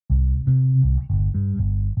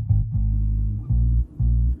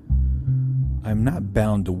I'm not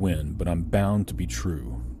bound to win, but I'm bound to be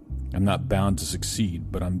true. I'm not bound to succeed,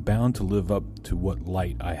 but I'm bound to live up to what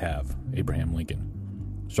light I have. Abraham Lincoln.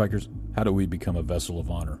 Strikers, how do we become a vessel of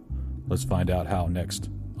honor? Let's find out how next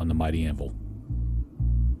on the Mighty Anvil.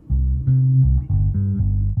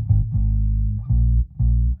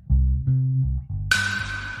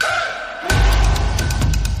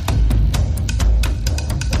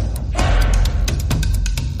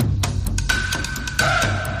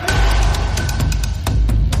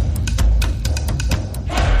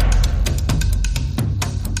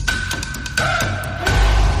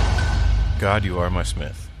 God, you are my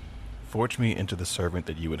smith. Forge me into the servant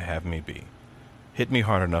that you would have me be. Hit me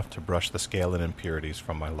hard enough to brush the scale and impurities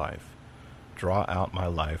from my life. Draw out my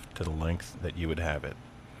life to the length that you would have it.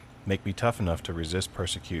 Make me tough enough to resist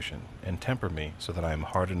persecution, and temper me so that I am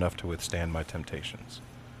hard enough to withstand my temptations.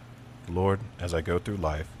 Lord, as I go through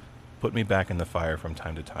life, put me back in the fire from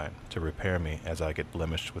time to time, to repair me as I get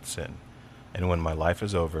blemished with sin. And when my life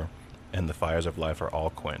is over, and the fires of life are all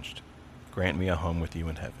quenched, grant me a home with you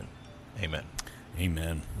in heaven. Amen.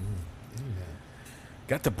 Amen. Amen.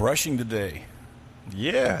 Got to brushing today.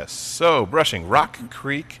 Yes. So, brushing. Rock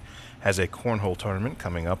Creek has a cornhole tournament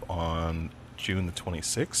coming up on June the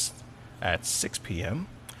 26th at 6 p.m.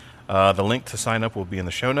 The link to sign up will be in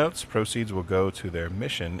the show notes. Proceeds will go to their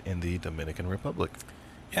mission in the Dominican Republic.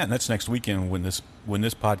 Yeah, and that's next weekend when this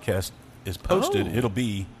podcast is posted. It'll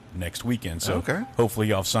be next weekend. So hopefully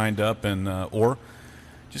y'all signed up and or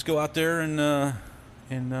just go out there and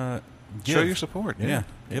give. Show your support. Yeah,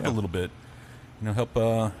 give a little bit. Help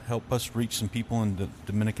us reach some people in the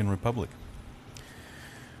Dominican Republic.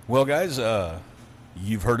 Well, guys,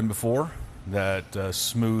 you've heard him before. That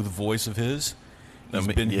smooth voice of his. He's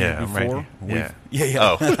been here before. Right here. Yeah.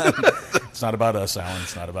 Oh. It's not about us, Alan.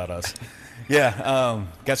 It's not about us. Yeah.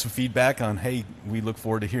 Got some feedback on, hey, we look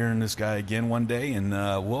forward to hearing this guy again one day. And,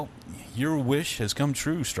 well, your wish has come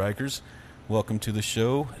true, Strikers. Welcome to the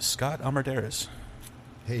show, Scott Armendariz.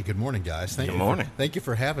 Hey, good morning, guys. Good morning. Thank you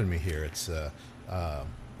for having me here. It's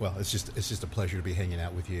it's just a pleasure to be hanging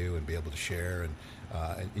out with you and be able to share.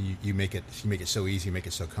 And you make it so easy, you make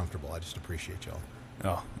it so comfortable. I just appreciate y'all.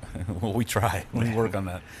 Oh, well, we try. We work on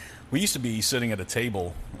that. We used to be sitting at a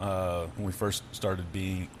table when we first started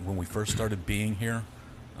being here.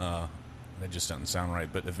 That just doesn't sound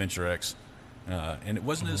right, but Adventure X. And it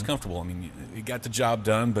wasn't as comfortable. I mean, it got the job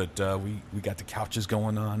done, but we got the couches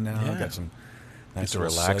going on now. Yeah. Got some nice to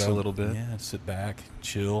relax setup. a little bit. Yeah, sit back,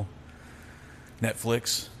 chill.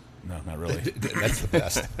 Netflix. No, not really. That's the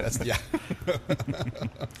best. Yeah.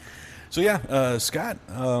 So yeah, Scott,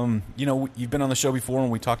 you've been on the show before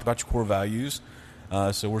and we talked about your core values.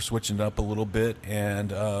 So we're switching it up a little bit. And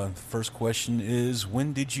the first question is,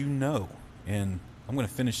 when did you know? And I'm going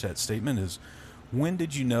to finish that statement is, when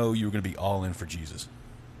did you know you were going to be all in for Jesus?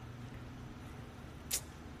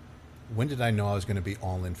 When did I know I was going to be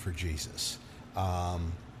all in for Jesus?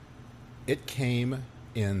 It came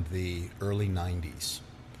in the early 90s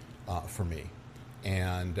for me.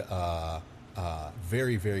 And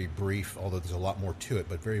very, very brief, although there's a lot more to it,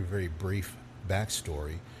 but very, very brief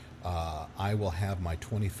backstory. I will have my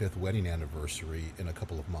 25th wedding anniversary in a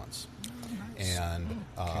couple of months. Nice. And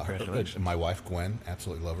Congratulations. my wife, Gwen,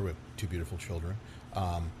 absolutely love her. We have 2 beautiful children.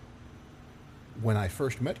 When I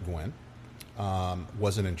first met Gwen,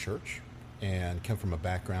 wasn't in church and came from a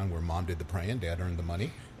background where mom did the praying, dad earned the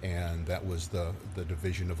money, and that was the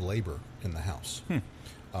division of labor in the house.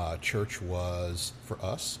 Church was, for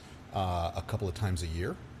us, a couple of times a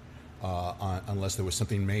year, unless there was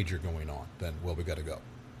something major going on. Then, well, we got to go,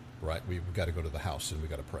 right? We've got to go to the house and we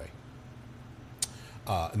got to pray.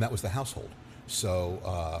 And that was the household.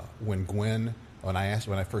 So when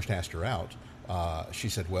I first asked her out, she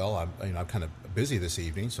said, "Well, I'm kind of busy this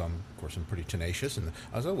evening, so I'm pretty tenacious." And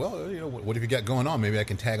I said, "Well, what have you got going on? Maybe I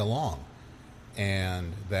can tag along."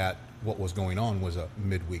 And what was going on was a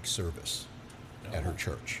midweek service at her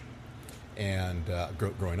church. And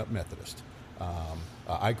growing up Methodist,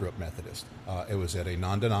 I grew up Methodist. It was at a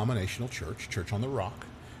non-denominational church on the Rock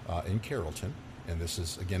in Carrollton, and this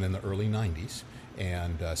is again in the early '90s.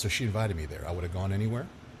 And so she invited me there. I would have gone anywhere,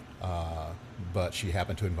 but she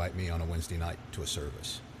happened to invite me on a Wednesday night to a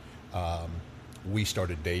service. We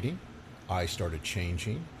started dating. I started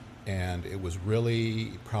changing, and it was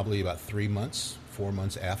really probably about 4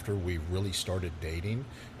 months after we really started dating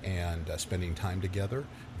and spending time together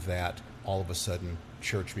that all of a sudden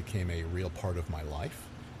church became a real part of my life.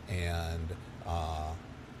 And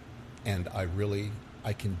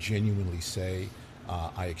I can genuinely say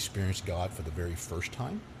I experienced God for the very first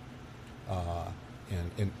time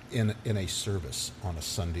in a service on a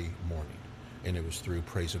Sunday morning, and it was through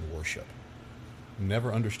praise and worship.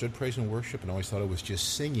 never understood praise and worship and always thought it was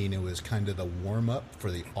just singing. It was kind of the warm-up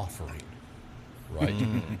for the offering, right?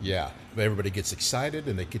 Yeah. Everybody gets excited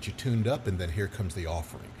and they get you tuned up, and then here comes the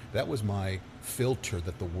offering. That was my filter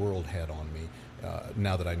that the world had on me,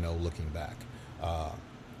 now that I know looking back.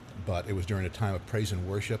 But it was during a time of praise and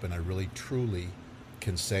worship, and I really, truly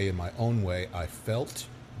can say in my own way, I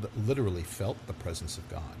literally felt the presence of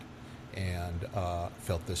God, and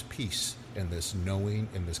felt this peace and this knowing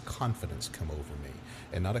and this confidence come over me.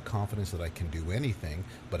 And not a confidence that I can do anything,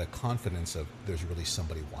 but a confidence of there's really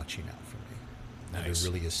somebody watching out for me. Nice. And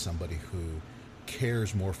there really is somebody who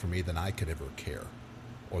cares more for me than I could ever care,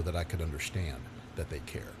 or that I could understand that they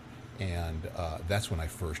care. And that's when I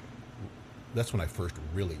first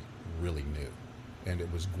really, really knew. And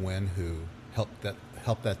it was Gwen who helped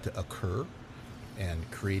that to occur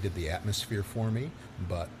and created the atmosphere for me.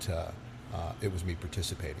 But it was me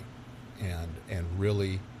participating, and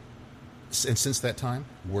really, and since that time,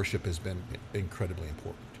 worship has been incredibly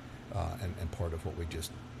important, and part of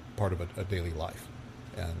part of a daily life,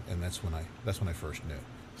 and that's when I first knew.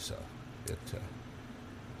 So it.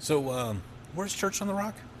 So where's Church on the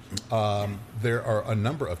Rock? There are a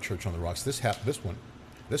number of Church on the Rocks. This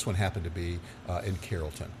one happened to be in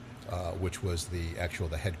Carrollton, which was the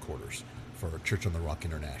headquarters for Church on the Rock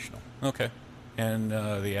International. Okay. And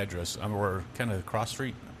the address? We're kind of cross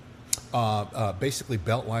street? Basically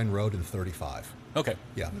Beltline Road and 35. Okay.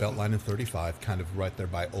 Yeah, Beltline and 35, kind of right there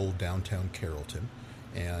by old downtown Carrollton.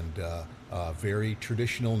 And very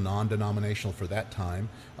traditional, non-denominational for that time,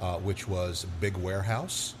 which was big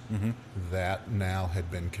warehouse that now had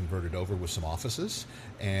been converted over with some offices,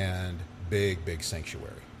 and big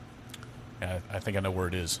sanctuary. Yeah, I think I know where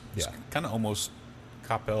it is. Yeah. It's kind of almost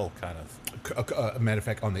Coppell, kind of. Matter of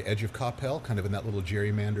fact, on the edge of Coppell, kind of in that little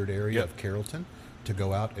gerrymandered area Yep. of Carrollton, to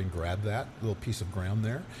go out and grab that little piece of ground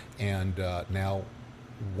there. And now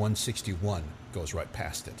 161 goes right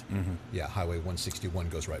past it. Mm-hmm. Yeah, Highway 161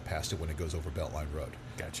 goes right past it when it goes over Beltline Road.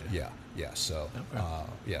 Gotcha. Yeah. So,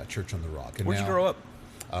 Okay. Church on the Rock. And Where'd you now, grow up?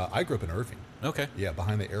 I grew up in Irving. Okay. Yeah,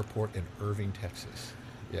 behind the airport in Irving, Texas.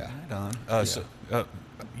 Yeah. Right on. So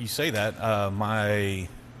you say that. My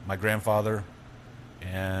grandfather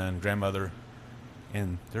and grandmother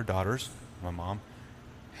and their daughters, my mom,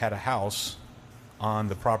 had a house on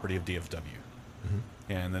the property of DFW. Mm-hmm.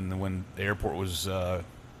 And then when the airport was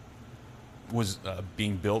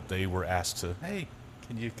being built, they were asked to, hey,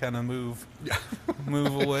 can you kind of move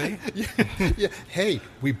away? Yeah. Hey,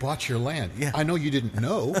 we bought your land. Yeah. I know you didn't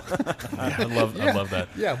know. I love that.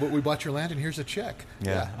 Yeah, but we bought your land, and here's a check.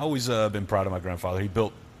 Yeah. I've always been proud of my grandfather. He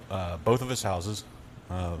built both of his houses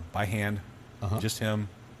by hand, just him,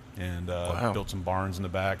 and Wow. built some barns in the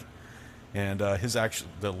back. And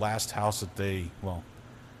the last house that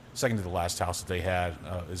second to the last house that they had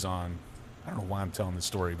is on. I don't know why I'm telling this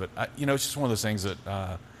story, but it's just one of those things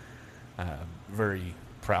that very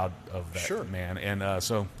proud of that man. And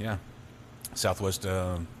so yeah, Southwest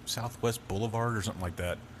Boulevard or something like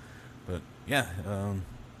that. But yeah,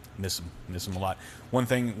 miss him a lot.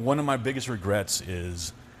 One of my biggest regrets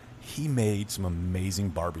is he made some amazing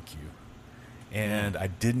barbecue, and I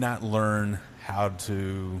did not learn how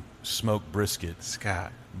to smoke brisket,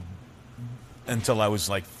 Scott. until I was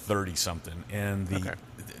like 30 something, and Okay.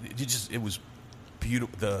 it was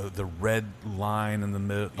beautiful. The red line in the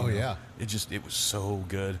middle. Yeah. It was so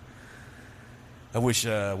good. I wish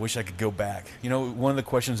I could go back. One of the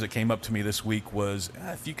questions that came up to me this week was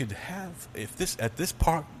if you could at this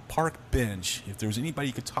park bench, if there was anybody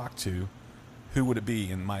you could talk to, who would it be?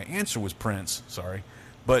 And my answer was Prince. Sorry,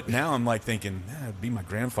 but now I'm like thinking it'd be my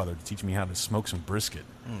grandfather to teach me how to smoke some brisket.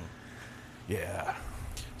 Yeah.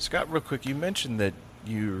 Scott, real quick, you mentioned that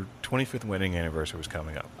your 25th wedding anniversary was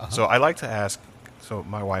coming up. So I like to ask, so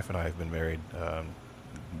my wife and I have been married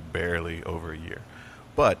barely over a year,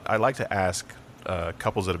 but I like to ask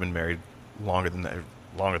couples that have been married longer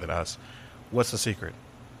than us, what's the secret?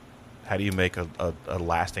 How do you make a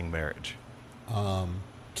lasting marriage?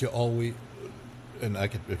 To always, and I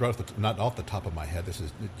could, not off the top of my head, this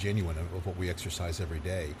is genuine of what we exercise every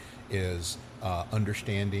day, is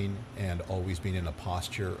understanding and always being in a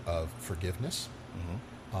posture of forgiveness.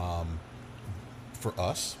 For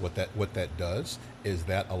us, what that does is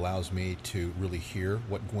that allows me to really hear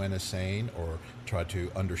what Gwen is saying, or try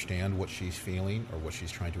to understand what she's feeling or what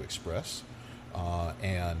she's trying to express,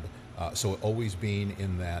 so always being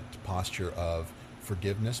in that posture of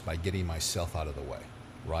forgiveness by getting myself out of the way,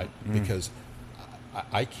 right? Because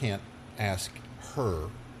I can't ask her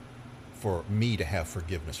for me to have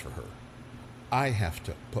forgiveness for her. I have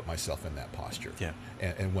to put myself in that posture. Yeah.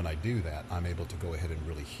 And when I do that, I'm able to go ahead and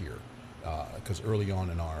really hear. Because early on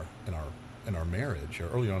in our our marriage, or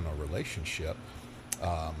early on in our relationship,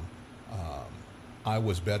 I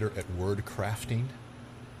was better at word crafting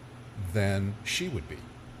than she would be.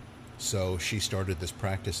 So she started this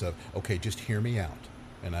practice of, okay, just hear me out.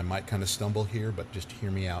 And I might kind of stumble here, but just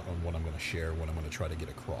hear me out on what I'm going to share, what I'm going to try to get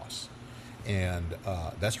across. And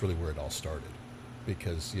that's really where it all started.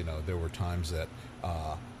 Because, there were times that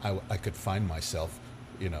I could find myself,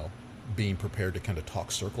 being prepared to kind of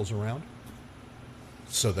talk circles around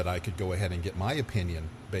so that I could go ahead and get my opinion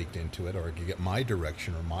baked into it, or I could get my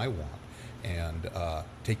direction or my want, and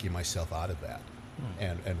taking myself out of that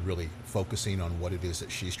and really focusing on what it is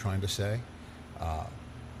that she's trying to say.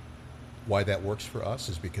 Why that works for us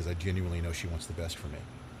is because I genuinely know she wants the best for me,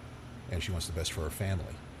 and she wants the best for her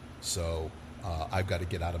family. So I've got to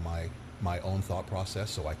get out of my own thought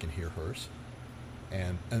process so I can hear hers,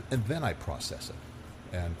 and then I process it,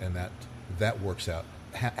 and that works out.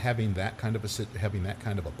 Having that kind of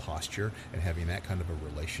a posture and having that kind of a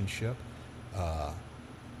relationship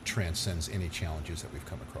transcends any challenges that we've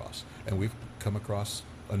come across, and we've come across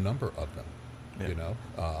a number of them.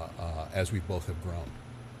 As we both have grown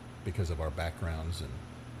because of our backgrounds,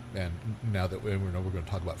 and now that we're going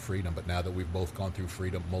to talk about freedom, but now that we've both gone through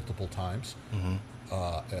freedom multiple times,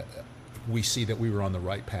 we see that we were on the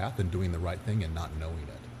right path and doing the right thing and not knowing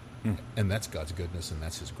it. And that's God's goodness, and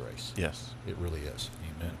that's His grace. Yes. It really is.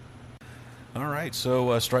 Amen. All right,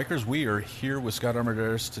 so Strikers, we are here with Scott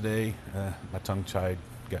Armendariz today. My tongue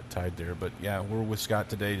got tied there, but yeah, we're with Scott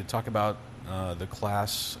today to talk about the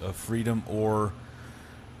class of freedom, or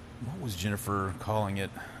what was Jennifer calling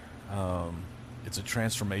it? It's a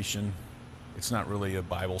transformation. It's not really a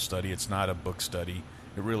Bible study. It's not a book study.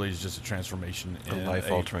 It really is just a transformation. A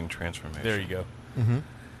life-altering transformation. There you go.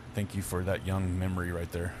 Thank you for that young memory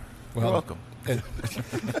right there. Well, You're welcome.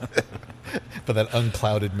 For that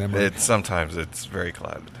unclouded memory. Sometimes it's very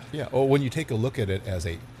clouded. Yeah. Well, when you take a look at it as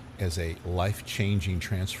a life-changing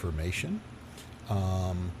transformation,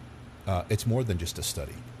 it's more than just a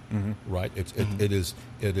study, right? It is,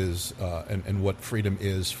 and what freedom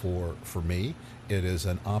is for me, it is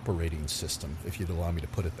an operating system, if you'd allow me to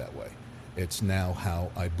put it that way. It's now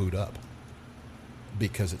how I boot up,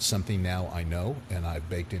 because it's something now I know and I've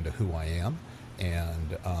baked into who I am,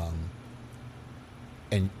 and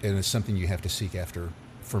it's something you have to seek after.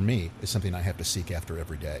 For me, it's something I have to seek after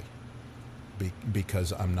every day,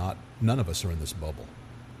 because none of us are in this bubble,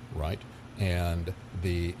 right? And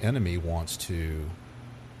the enemy wants to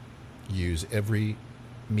use every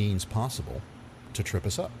means possible to trip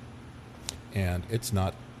us up. And it's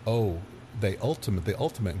not, the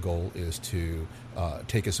ultimate goal is to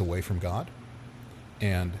take us away from God,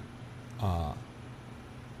 and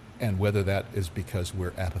whether that is because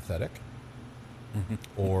we're apathetic,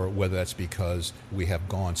 or whether that's because we have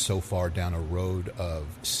gone so far down a road of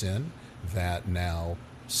sin that now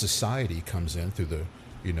society comes in through the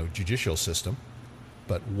judicial system.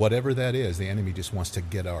 But whatever that is, the enemy just wants to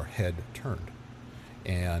get our head turned,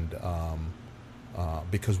 and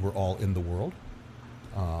because we're all in the world,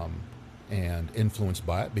 and influenced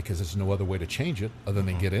by it, because there's no other way to change it other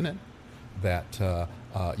than get in it, that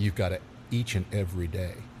you've got to each and every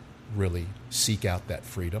day really seek out that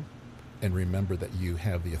freedom and remember that you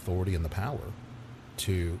have the authority and the power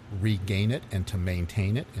to regain it and to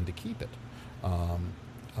maintain it and to keep it.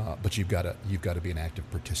 But you've got to be an active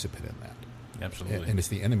participant in that. Absolutely. And it's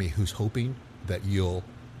the enemy who's hoping that you'll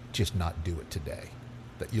just not do it today,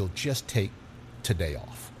 that you'll just take today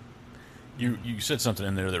off. You said something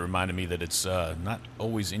in there that reminded me that it's not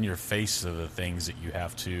always in your face of the things that you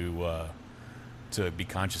have to be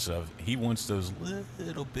conscious of. He wants those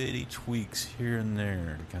little bitty tweaks here and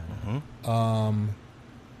there to kind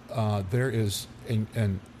of. There is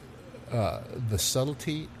the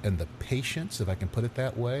subtlety and the patience, if I can put it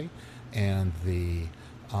that way, and the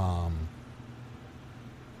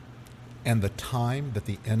time that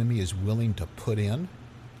the enemy is willing to put in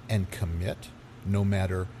and commit, no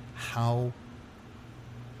matter how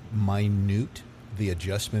minute the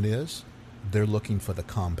adjustment is. They're looking for the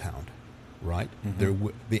compound, right?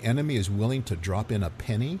 The enemy is willing to drop in a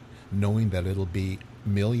penny, knowing that it'll be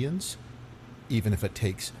millions, even if it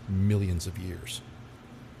takes millions of years.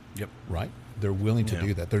 Yep. Right? They're willing to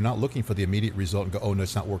do that. They're not looking for the immediate result and go, oh, no,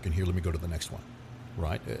 it's not working here, let me go to the next one.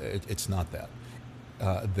 Right? It's not that.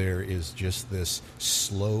 There is just this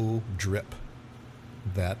slow drip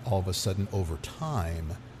that all of a sudden over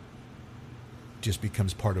time just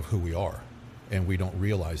becomes part of who we are, and we don't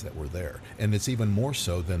realize that we're there. And it's even more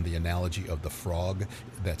so than the analogy of the frog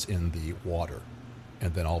that's in the water,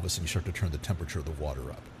 and then all of a sudden you start to turn the temperature of the water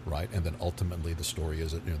up, right? And then ultimately the story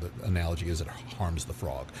is that, the analogy is it harms the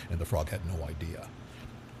frog, and the frog had no idea.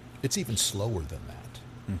 It's even slower than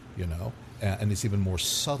that, you know, and it's even more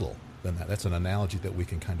subtle than that. That's an analogy that we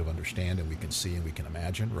can kind of understand and we can see and we can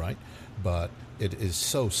imagine, right? But it is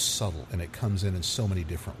so subtle, and it comes in so many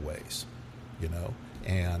different ways, you know,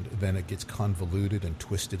 and then it gets convoluted and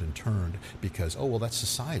twisted and turned because, oh, well, that's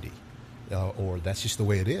society. Or that's just the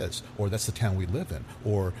way it is, or that's the town we live in,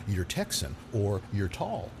 or you're Texan, or you're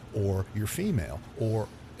tall, or you're female,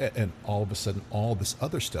 and all of a sudden all this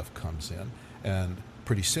other stuff comes in, and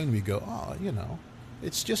pretty soon we go, oh, you know,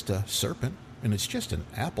 it's just a serpent, and it's just an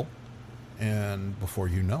apple, and before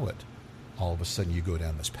you know it, all of a sudden you go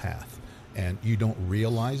down this path, and you don't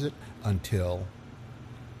realize it until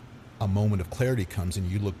a moment of clarity comes, and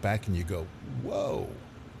you look back and you go, whoa,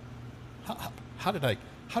 how did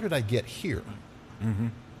I get here? Mm-hmm.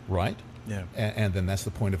 Right? Yeah. And then that's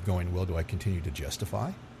the point of going, well, do I continue to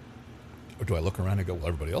justify? Or do I look around and go, well,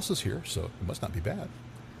 everybody else is here, so it must not be bad.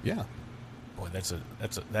 Yeah. Boy,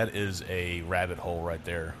 that is a rabbit hole right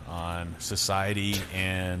there on society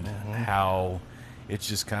and how it's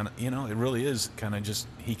just kind of, you know, it really is kind of just,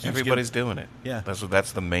 he keeps everybody's doing it. Yeah.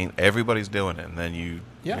 That's the main, everybody's doing it. And then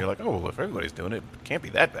Yeah. you're like, oh, well, if everybody's doing it, it can't be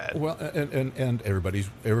that bad. Well, and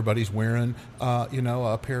everybody's wearing, you know,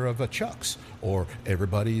 a pair of Chucks, or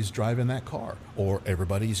everybody's driving that car, or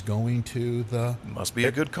everybody's going to the... Must be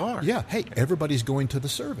a good car. Yeah. Hey, everybody's going to the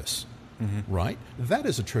service, right? That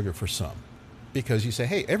is a trigger for some, because you say,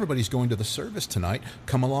 hey, everybody's going to the service tonight.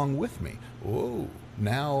 Come along with me. Oh,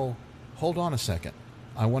 now, hold on a second.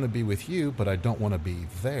 I want to be with you, but I don't want to be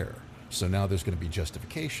there. So now there's going to be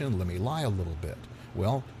justification. Let me lie a little bit.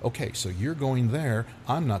 Well, okay, so you're going there.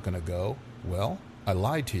 I'm not going to go. Well, I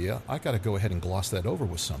lied to you. I got to go ahead and gloss that over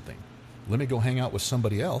with something. Let me go hang out with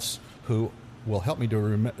somebody else who will help me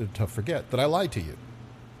to forget that I lied to you,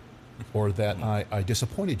 or that I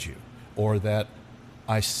disappointed you, or that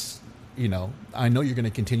I know you're going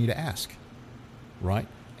to continue to ask, right?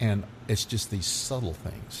 And it's just these subtle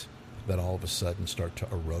things that all of a sudden start to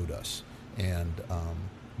erode us. And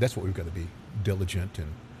that's what we've got to be diligent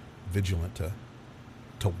and vigilant to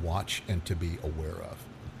watch and to be aware of.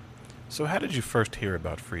 So how did you first hear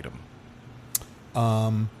about freedom?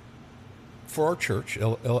 For our church,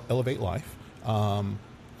 Elevate Life,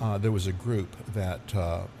 there was a group that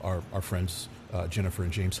our friends Jennifer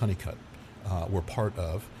and James Honeycutt were part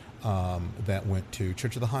of that went to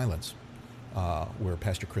Church of the Highlands, where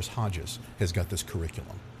Pastor Chris Hodges has got this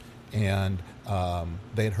curriculum. And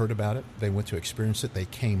they had heard about it. They went to experience it. They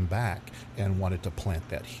came back and wanted to plant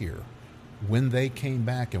that here. When they came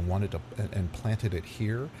back and wanted to and planted it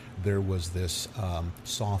here, there was this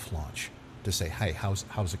soft launch to say, hey, how's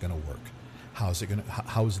it going to work? How's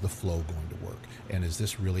the flow going to work? And is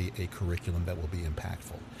this really a curriculum that will be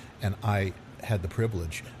impactful? And I had the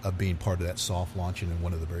privilege of being part of that soft launching in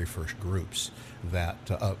one of the very first groups that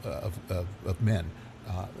of men.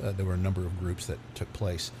 There were a number of groups that took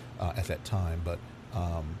place at that time, but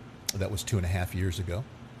that was 2.5 years ago,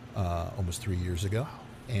 almost 3 years ago.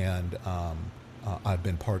 And I've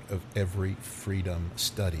been part of every freedom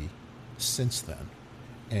study since then.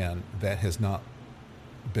 And that has not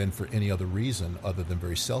been for any other reason other than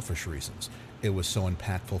very selfish reasons. It was so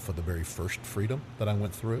impactful for the very first freedom that I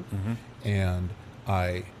went through. And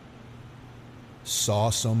I saw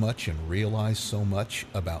so much and realized so much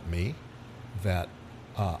about me that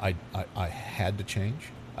I had to change.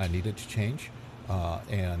 I needed to change.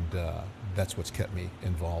 And that's what's kept me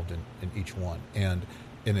involved in each one. And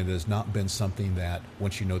it has not been something that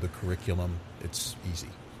once you know the curriculum, it's easy.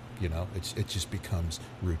 You know, it just becomes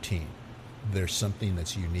routine. There's something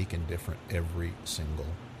that's unique and different every single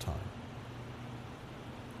time.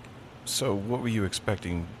 So what were you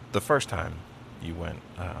expecting the first time you went?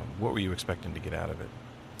 What were you expecting to get out of it?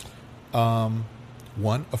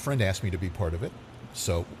 One, a friend asked me to be part of it,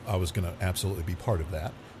 so I was going to absolutely be part of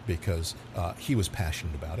that because he was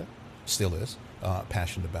passionate about it, still is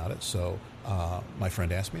passionate about it. So my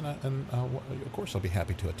friend asked me, and of course I'll be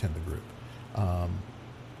happy to attend the group.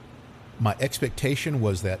 My expectation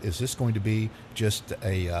was that, is this going to be just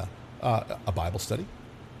a Bible study,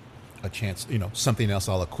 a chance, something else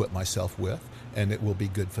I'll equip myself with, and it will be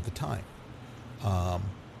good for the time.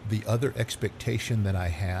 The other expectation that I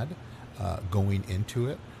had going into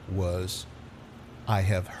it was, I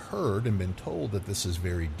have heard and been told that this is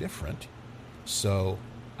very different, so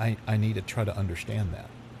I need to try to understand that.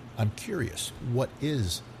 I'm curious, what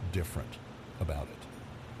is different about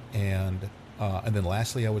it? And then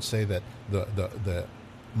lastly, I would say that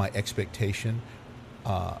my expectation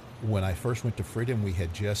when I first went to Freedom, we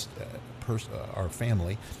had just our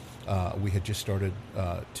family, we had just started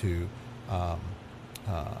to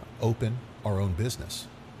open our own business,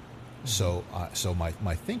 So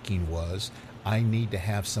my thinking was, I need to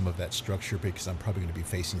have some of that structure because I'm probably going to be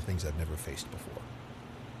facing things I've never faced before.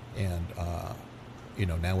 And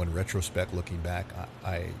now in retrospect, looking back,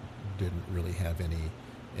 I didn't really have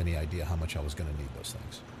any idea how much I was going to need those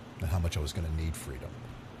things and how much I was going to need freedom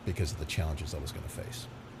because of the challenges I was going to face.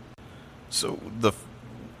 So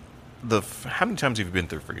how many times have you been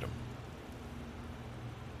through freedom?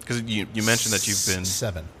 Because you mentioned that you've been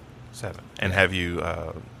seven. And have you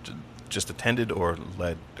just attended or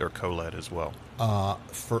led or co-led as well?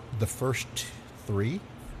 For the first three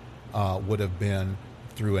would have been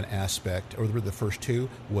through an aspect, or the first two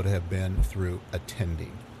would have been through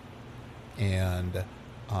attending, and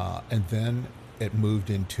then it moved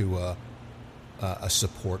into a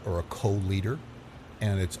support or a co-leader,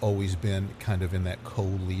 and it's always been kind of in that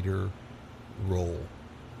co-leader role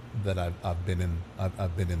that I've been in.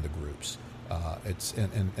 I've been in the groups.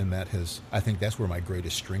 And that has, I think that's where my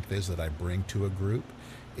greatest strength is that I bring to a group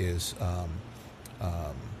is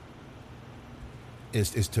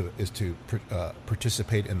to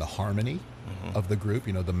participate in the harmony of the group.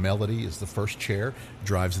 The melody is the first chair,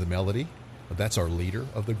 drives the melody. That's our leader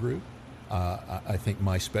of the group. I think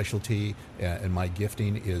my specialty and my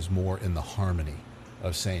gifting is more in the harmony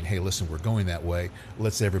of saying, hey, listen, we're going that way.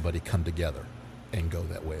 Let's everybody come together and go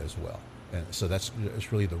that way as well. And so that's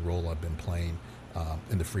really the role I've been playing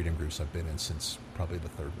in the freedom groups I've been in since probably the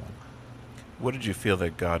third one. What did you feel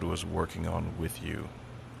that God was working on with you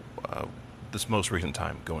this most recent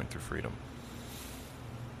time going through freedom?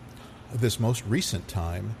 This most recent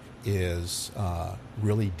time is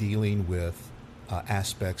really dealing with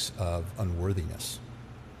aspects of unworthiness.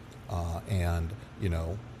 And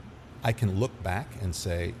I can look back and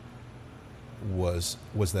say, was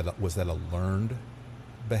that a learned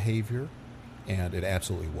behavior? And it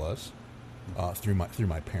absolutely was through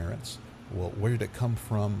my parents. Well, where did it come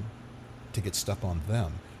from to get stuck on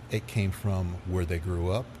them? It came from where they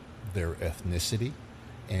grew up, their ethnicity,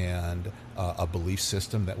 and a belief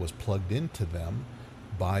system that was plugged into them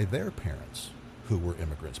by their parents who were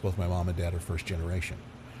immigrants. Both my mom and dad are first generation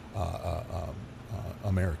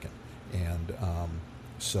American. And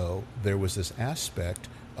so there was this aspect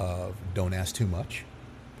of don't ask too much,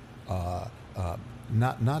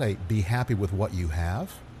 not a be happy with what you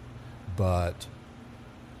have, but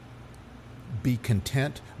be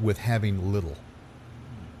content with having little.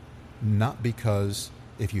 Not because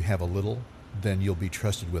if you have a little, then you'll be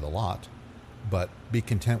trusted with a lot, but be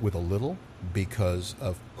content with a little because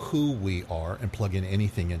of who we are, and plug in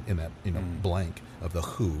anything in that blank of the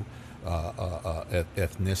who,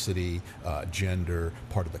 ethnicity, gender,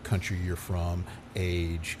 part of the country you're from,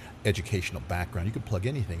 age, educational background. You could plug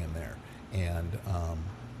anything in there, and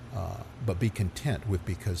but be content with,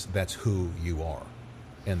 because that's who you are,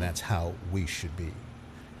 and that's how we should be,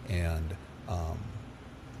 and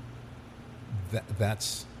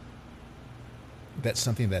that's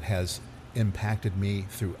something that has impacted me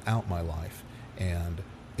throughout my life, and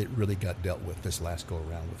it really got dealt with this last go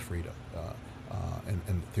around with freedom,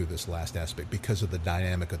 and through this last aspect because of the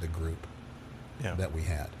dynamic of the group that we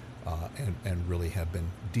had, and really have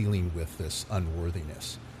been dealing with this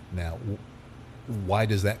unworthiness. Now, why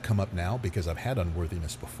does that come up now? Because I've had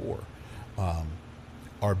unworthiness before.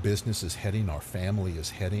 Our business is heading, our family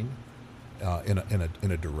is heading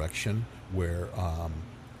in a direction where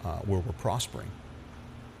we're prospering.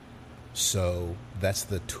 So that's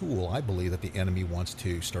the tool, I believe, that the enemy wants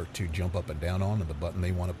to start to jump up and down on, and the button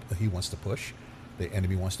he wants to push. The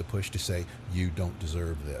enemy wants to push to say, you don't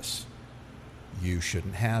deserve this. You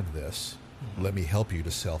shouldn't have this. Mm-hmm. Let me help you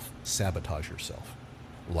to self-sabotage yourself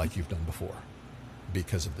like you've done before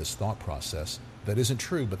because of this thought process that isn't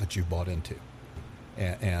true, but that you've bought into.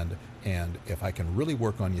 And if I can really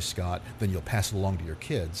work on you, Scott, then you'll pass it along to your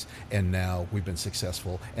kids. And now we've been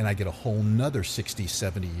successful, and I get a whole nother 60,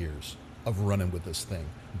 70 years of running with this thing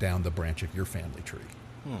down the branch of your family tree.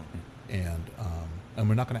 And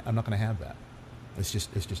I'm not gonna have that. It's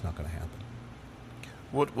just not gonna happen.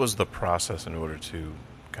 What was the process in order to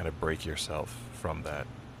kind of break yourself from that?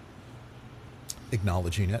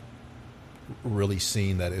 Acknowledging it, really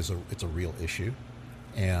seeing that it's a real issue,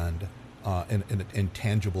 and in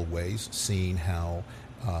tangible ways, seeing how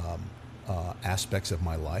aspects of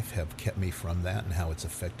my life have kept me from that, and how it's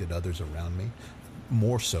affected others around me,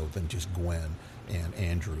 more so than just Gwen and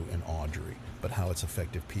Andrew and Audrey, but how it's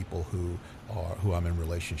affected people who I'm in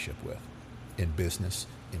relationship with, in business,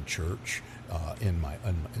 in church, in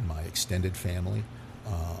my extended family,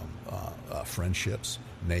 friendships,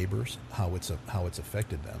 neighbors, how it's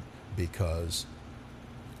affected them, because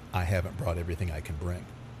I haven't brought everything I can bring.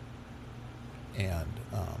 And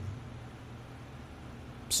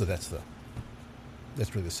So that's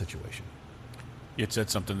really the situation. You had said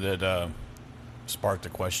something that sparked a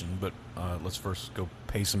question, but let's first go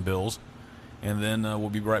pay some bills, and then we'll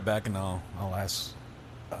be right back, and I'll ask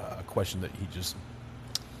a question that he just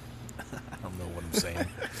I don't know what I'm saying.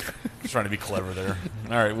 Just trying to be clever there.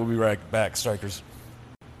 All right, we'll be right back, Strikers.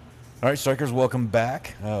 All right, Strikers, welcome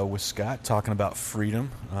back with Scott talking about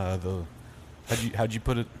freedom. How'd you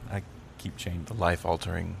put it? I keep changing. The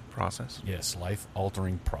life-altering process? Yes,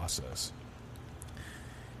 life-altering process.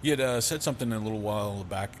 You had said something a little while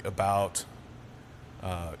back about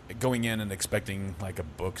going in and expecting like a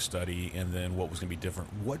book study and then what was going to be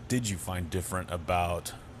different. What did you find different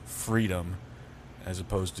about freedom as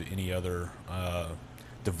opposed to any other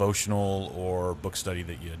devotional or book study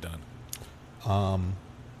that you had done?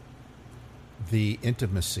 The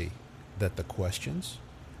intimacy that the questions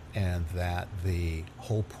and that the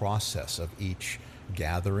whole process of each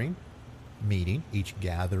gathering, each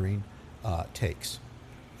gathering takes.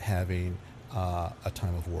 Having a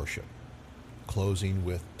time of worship, closing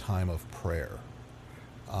with time of prayer,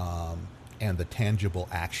 and the tangible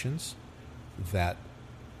actions that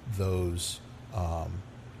those are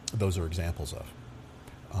examples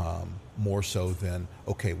of. More so than,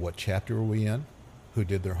 okay, what chapter are we in? Who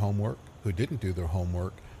did their homework? Who didn't do their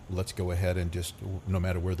homework? Let's go ahead and just, no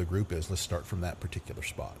matter where the group is, let's start from that particular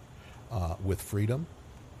spot. With freedom,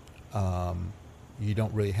 you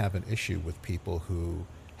don't really have an issue with people who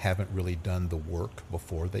haven't really done the work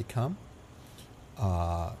before they come.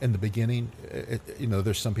 In the beginning,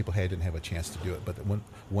 there's some people, hey, I didn't have a chance to do it, but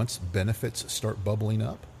once benefits start bubbling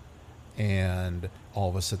up, and all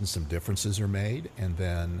of a sudden some differences are made, and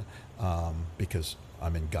then because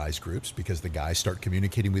I'm in guys groups, because the guys start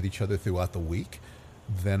communicating with each other throughout the week,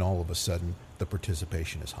 then all of a sudden the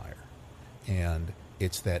participation is higher. And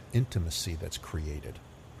it's that intimacy that's created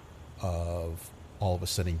of all of a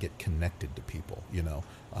sudden get connected to people,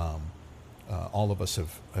 all of us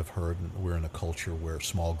have heard, and we're in a culture where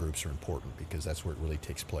small groups are important because that's where it really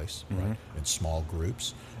takes place, mm-hmm. right? In small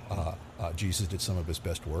groups. Jesus did some of his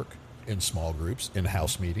best work in small groups, in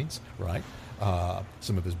house meetings, right?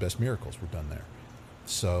 Some of his best miracles were done there.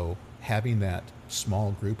 So having that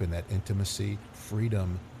small group and that intimacy,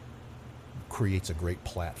 freedom creates a great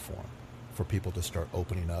platform for people to start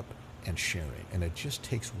opening up and sharing. And it just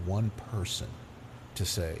takes one person to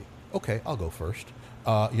say, okay, I'll go first.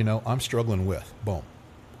 I'm struggling with, boom.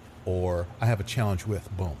 Or I have a challenge with,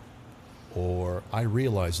 boom. Or I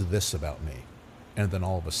realize this about me. And then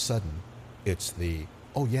all of a sudden, it's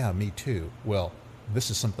oh yeah, me too. Well, this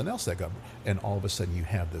is something else that got me. And all of a sudden you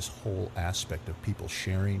have this whole aspect of people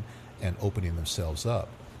sharing and opening themselves up.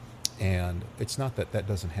 And it's not that that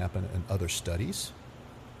doesn't happen in other studies,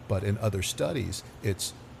 but in other studies,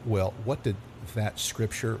 it's, well, what did that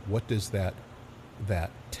scripture, what does that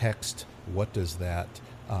text, what does that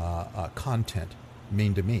content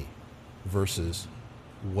mean to me versus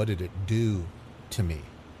what did it do to me?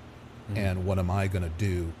 Mm-hmm. And what am I going to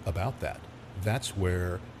do about that? That's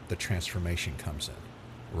where the transformation comes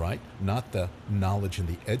in, right? Not the knowledge and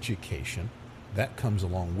the education. That comes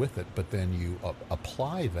along with it, but then you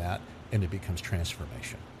apply that and it becomes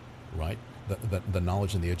transformation, right? The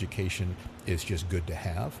knowledge and the education is just good to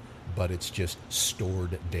have, but it's just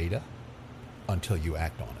stored data until you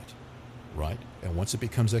act on it, right? And once it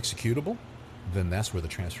becomes executable, then that's where the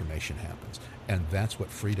transformation happens. And that's what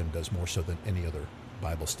freedom does more so than any other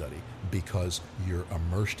Bible study, because you're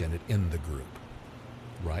immersed in it in the group,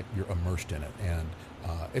 right? You're immersed in it. And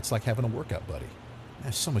it's like having a workout buddy.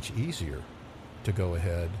 It's so much easier to go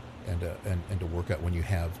ahead and to work out when you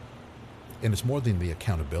have, and it's more than the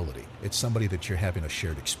accountability. It's somebody that you're having a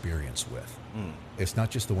shared experience with. Mm. It's not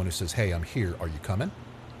just the one who says, hey, I'm here, are you coming?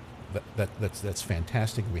 That's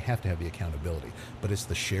fantastic. We have to have the accountability, but it's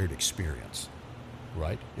the shared experience,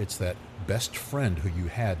 right? It's that best friend who you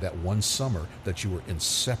had that one summer that you were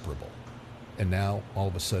inseparable, and now all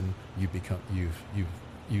of a sudden you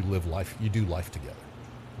live life, you do life together,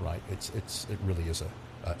 right? It really is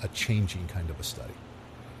a changing kind of a study.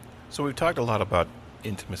 So we've talked a lot about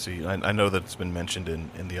intimacy. I know that it's been mentioned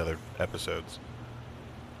in the other episodes.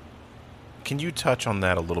 Can you touch on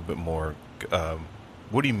that a little bit more?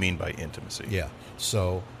 What do you mean by intimacy? Yeah.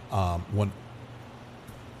 So when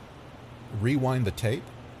rewind the tape,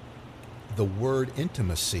 the word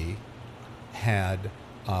intimacy had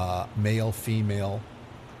male-female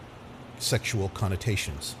sexual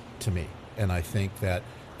connotations to me. And I think that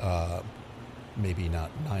maybe not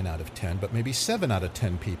 9 out of 10, but maybe 7 out of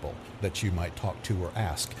 10 people that you might talk to or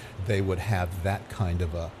ask, they would have that kind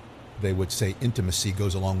of they would say intimacy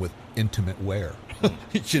goes along with intimate wear.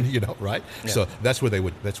 Right? Yeah. So that's where they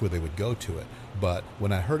would go to it. But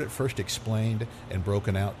when I heard it first explained and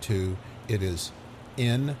broken out to, it is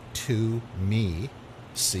into me,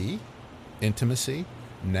 see, intimacy.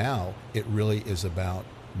 Now it really is about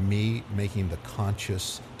me making the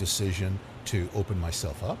conscious decision to open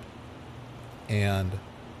myself up and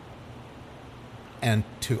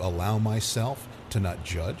to allow myself to not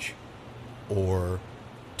judge or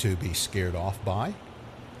to be scared off by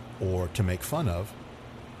or to make fun of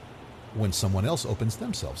when someone else opens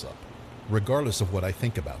themselves up, regardless of what I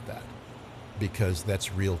think about that, because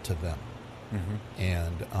that's real to them. Mm-hmm.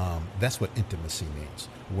 And that's what intimacy means.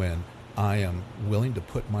 When I am willing to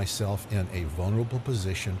put myself in a vulnerable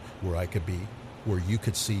position where where you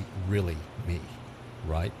could see really me,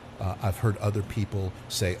 right? I've heard other people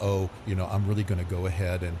say, "Oh, I'm really going to go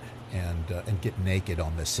ahead and get naked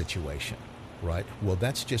on this situation," right? Well,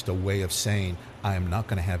 that's just a way of saying I am not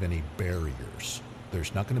going to have any barriers.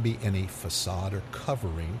 There's not going to be any facade or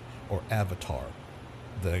covering or avatar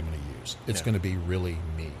that I'm going to use. It's going to be really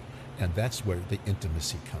me, and that's where the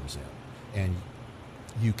intimacy comes in. And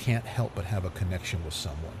you can't help but have a connection with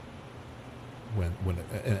someone when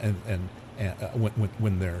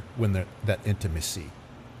that intimacy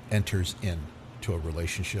enters into a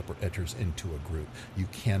relationship or enters into a group. You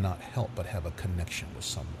cannot help but have a connection with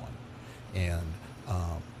someone, and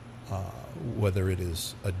whether it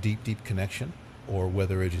is a deep connection or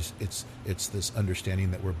whether it's this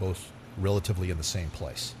understanding that we're both relatively in the same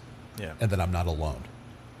place, and that I'm not alone,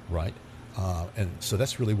 right? And so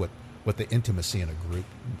that's really what the intimacy in a group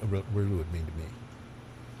really would mean to me.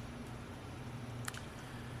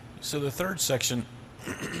 So the third section,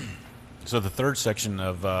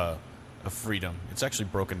 of freedom, it's actually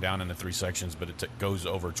broken down into 3 sections, but it goes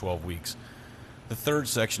over 12 weeks. The third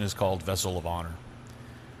section is called Vessel of Honor.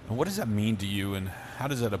 And what does that mean to you, and how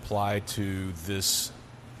does that apply to this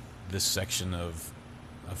section of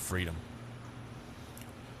freedom?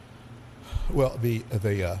 Well, the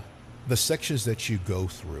sections that you go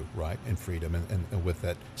through, right, in freedom, and with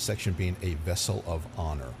that section being a vessel of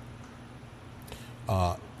honor,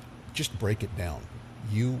 just break it down.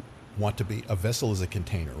 You want to be, a vessel is a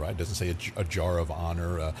container, right? It doesn't say a jar of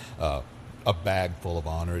honor, a bag full of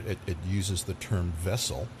honor. It uses the term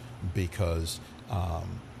vessel because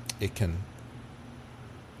it can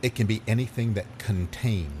be anything that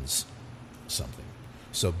contains something.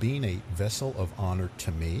 So being a vessel of honor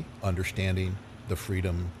to me, understanding the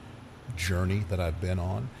freedom journey that I've been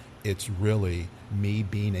on, it's really me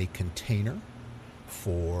being a container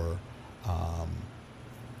for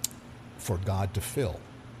God to fill,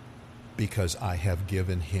 because I have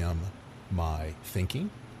given him my thinking,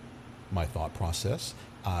 my thought process.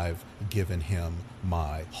 I've given him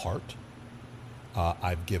my heart.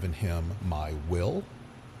 I've given him my will,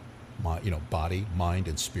 my body, mind,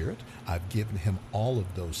 and spirit. I've given him all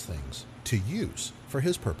of those things to use for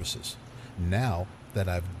his purposes. Now that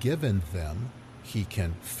I've given them, he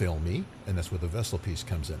can fill me, and that's where the vessel piece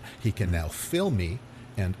comes in. He can now fill me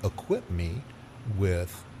and equip me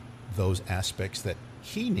with those aspects that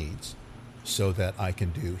he needs so that I can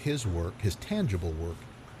do his work, his tangible work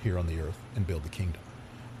here on the earth, and build the kingdom.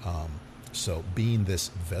 So being this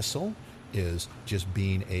vessel is just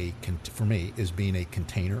being for me, is being a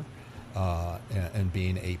container and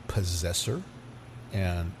being a possessor,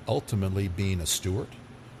 and ultimately being a steward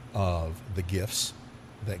of the gifts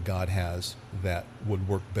that God has that would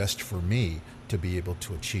work best for me to be able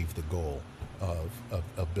to achieve the goal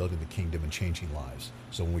of building the kingdom and changing lives.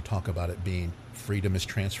 So when we talk about it being freedom is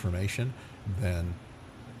transformation, then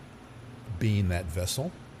being that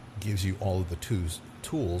vessel gives you all of the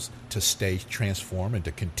tools to stay transformed and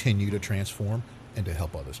to continue to transform and to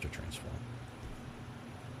help others to transform.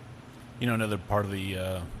 Another part of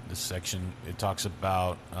this section, it talks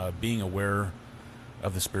about being aware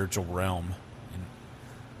of the spiritual realm, and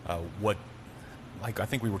I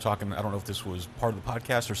think we were talking, I don't know if this was part of the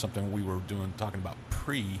podcast or something we were talking about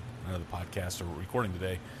the podcast or recording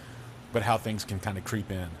today, but how things can kind of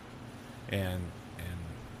creep in, and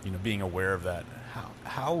being aware of that.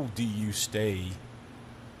 How do you stay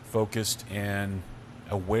focused and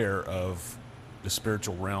aware of the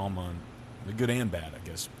spiritual realm, on the good and bad, I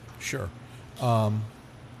guess? Sure.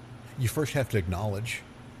 You first have to acknowledge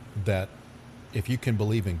that if you can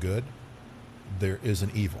believe in good, there is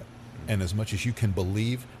an evil. And as much as you can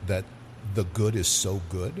believe that the good is so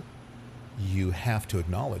good, you have to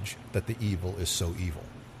acknowledge that the evil is so evil.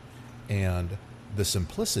 And the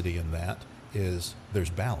simplicity in that is there's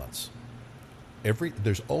balance.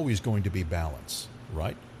 There's always going to be balance,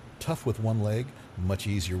 right? Tough with one leg, much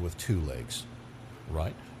easier with two legs,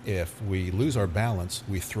 right? If we lose our balance,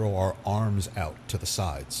 we throw our arms out to the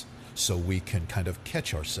sides so we can kind of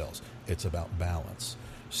catch ourselves. It's about balance.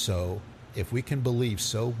 So if we can believe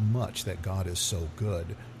so much that God is so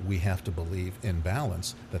good, we have to believe in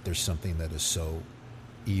balance that there's something that is so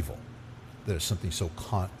evil. There's something so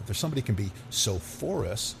if there's somebody can be so for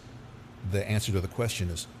us, the answer to the question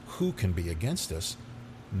is, who can be against us?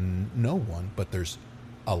 No one, but there's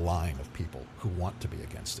a line of people who want to be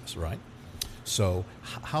against us, right? So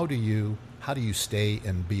how do you stay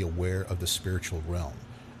and be aware of the spiritual realm?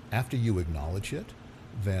 After you acknowledge it,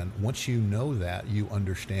 then once you know that, you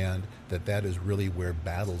understand that that is really where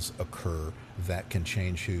battles occur that can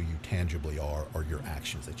change who you tangibly are or your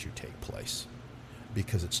actions that you take place.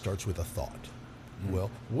 Because it starts with a thought.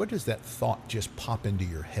 Well, where does that thought just pop into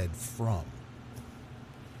your head from?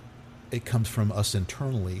 It comes from us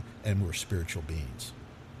internally, and we're spiritual beings.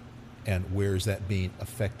 And where is that being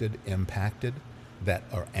affected, impacted, that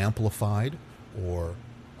are amplified or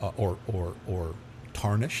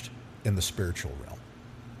tarnished? In the spiritual realm.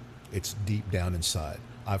 It's deep down inside.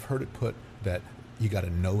 I've heard it put that you got to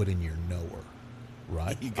know it in your knower,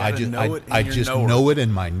 right? You got to know it in your knower. I just know it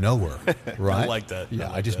in my knower, right? I like that.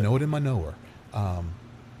 Yeah, I just know it in my knower.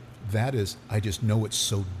 That is, I just know it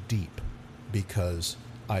so deep because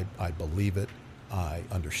I believe it, I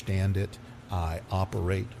understand it, I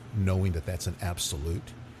operate knowing that that's an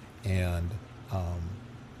absolute, and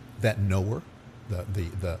that knower,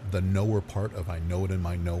 the knower part of I know it in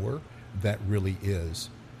my knower, that really is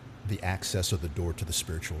the access or the door to the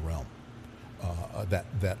spiritual realm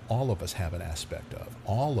that all of us have an aspect of.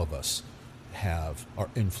 All of us are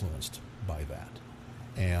influenced by that,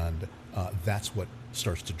 and that's what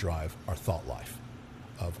starts to drive our thought life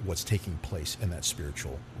of what's taking place in that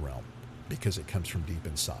spiritual realm, because it comes from deep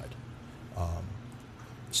inside.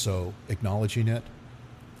 So acknowledging it,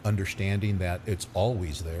 understanding that it's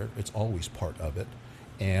always there, it's always part of it,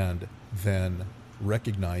 and then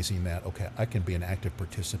recognizing that, okay, I can be an active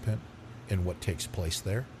participant in what takes place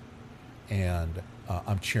there, and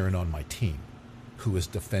I'm cheering on my team who is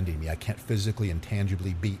defending me. I can't physically and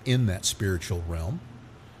tangibly be in that spiritual realm.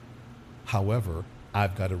 However,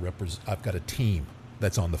 I've got a team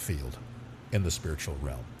that's on the field in the spiritual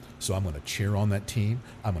realm. So I'm going to cheer on that team.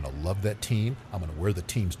 I'm going to love that team. I'm going to wear the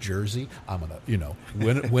team's jersey. I'm going to,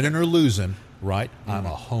 winning or losing, right? I'm a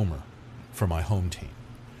homer for my home team.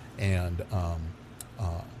 And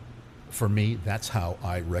for me, that's how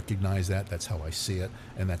I recognize that. That's how I see it.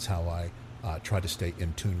 And that's how I try to stay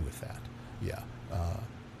in tune with that. Yeah.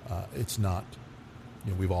 It's not,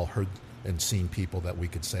 we've all heard and seen people that we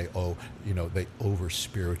could say, they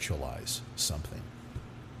over-spiritualize something.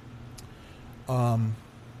 I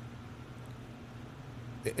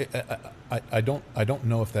don't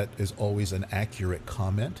know if that is always an accurate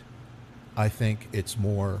comment. I think it's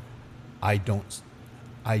more, I don't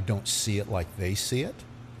see it like they see it,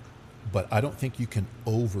 but I don't think you can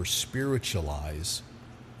over-spiritualize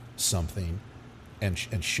something and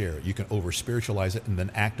share it. You can over-spiritualize it and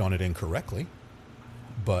then act on it incorrectly,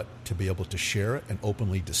 but to be able to share it and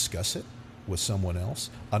openly discuss it with someone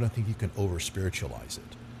else, I don't think you can over-spiritualize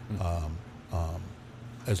it,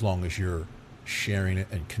 as long as you're sharing it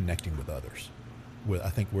and connecting with others.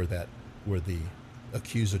 I think where the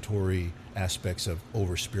accusatory aspects of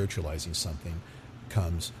over-spiritualizing something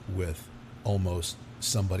comes with almost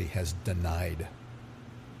somebody has denied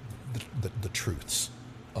the truths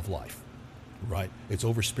of life, right? It's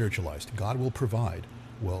over-spiritualized. God will provide.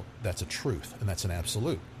 Well, that's a truth, and that's an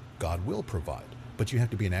absolute. God will provide, but you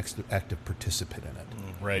have to be an active participant in it,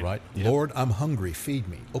 right? Right? Yep. Lord, I'm hungry. Feed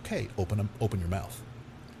me. Okay, open your mouth.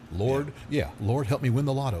 Lord, Lord, help me win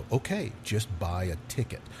the lotto. Okay, just buy a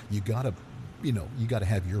ticket. You gotta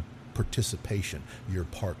have your participation. You're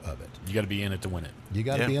part of it. You got to be in it to win it. You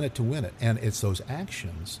got to be in it to win it, and it's those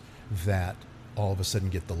actions that all of a sudden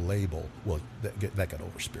get the label. Well, that got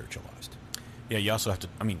over spiritualized. Yeah, you also have to.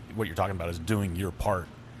 I mean, what you're talking about is doing your part.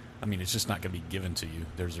 I mean, it's just not going to be given to you.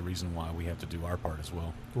 There's a reason why we have to do our part as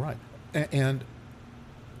well. Right, and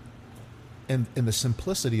the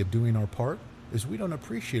simplicity of doing our part is we don't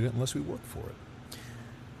appreciate it unless we work for it.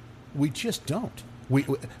 We just don't. We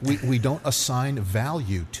don't assign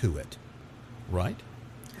value to it, right?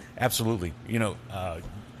 Absolutely.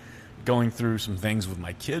 Going through some things with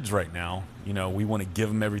my kids right now, we want to give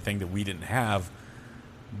them everything that we didn't have,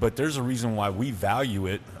 but there's a reason why we value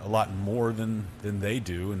it a lot more than they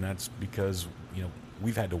do, and that's because,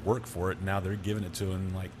 we've had to work for it, and now they're giving it to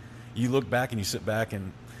them. Like, you look back and you sit back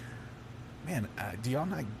and man, do y'all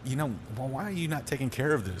not, well, why are you not taking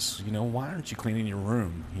care of this? Why aren't you cleaning your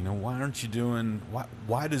room? Why aren't you doing,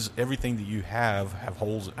 why does everything that you have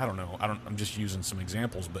holes? I don't know. I'm just using some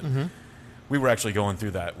examples, but we were actually going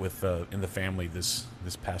through that with, in the family this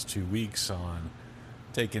past 2 weeks on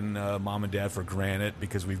taking mom and dad for granted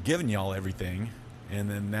because we've given y'all everything. And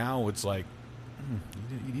then now it's like,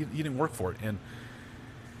 you didn't work for it. And,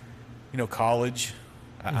 college,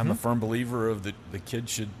 I'm a firm believer of the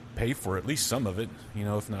kids should pay for at least some of it,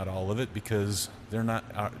 if not all of it, because they're not,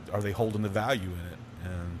 are they holding the value in it?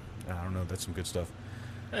 And I don't know, that's some good stuff.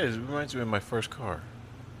 Hey, it reminds me of my first car.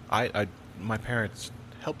 My parents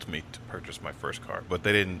helped me to purchase my first car, but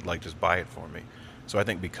they didn't just buy it for me. So I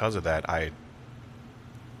think because of that, I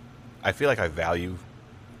feel like I value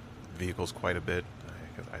vehicles quite a bit.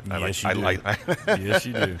 Yes, you do. Yes,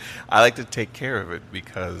 you do. I like to take care of it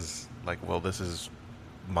because, this is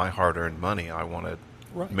my hard-earned money. I want to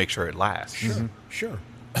make sure it lasts. Sure, sure.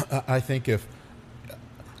 I think if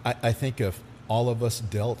all of us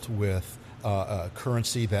dealt with a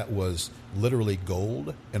currency that was literally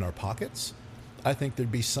gold in our pockets, I think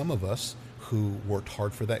there'd be some of us who worked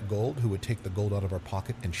hard for that gold who would take the gold out of our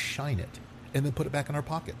pocket and shine it and then put it back in our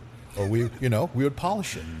pocket. Or we would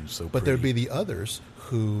polish it. But there'd be the others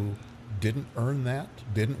who didn't earn that,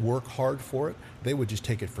 didn't work hard for it. They would just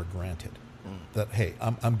take it for granted. That, hey,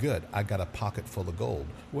 I'm good. I got a pocket full of gold.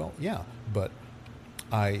 Well, yeah, but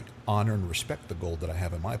I honor and respect the gold that I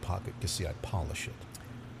have in my pocket because, see, I polish it.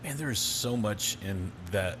 Man, there is so much in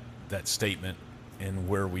that statement and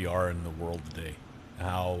where we are in the world today.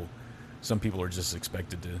 How some people are just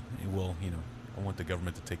expected to, I want the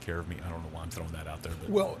government to take care of me. I don't know why I'm throwing that out there. But.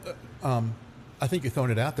 Well, I think you're throwing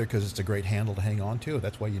it out there because it's a great handle to hang on to.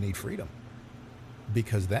 That's why you need freedom.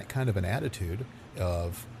 Because that kind of an attitude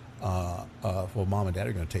of, well, mom and dad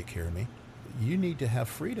are going to take care of me, you need to have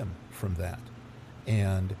freedom from that.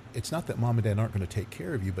 And it's not that mom and dad aren't going to take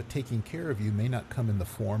care of you, but taking care of you may not come in the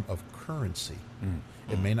form of currency.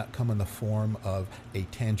 It may not come in the form of a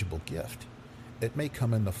tangible gift. It may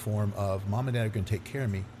come in the form of mom and dad are going to take care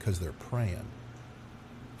of me because they're praying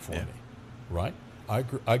for me, right?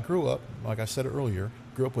 I grew up, like I said earlier,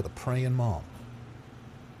 grew up with a praying mom.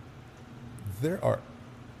 There are,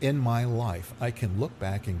 in my life, I can look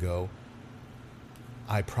back and go,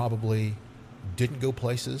 I probably didn't go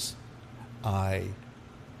places I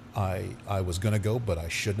was going to go, but I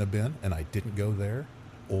shouldn't have been, and I didn't go there,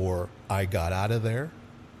 or I got out of there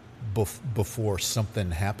before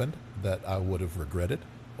something happened that I would have regretted,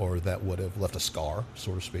 or that would have left a scar,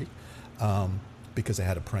 so to speak, because I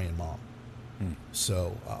had a praying mom.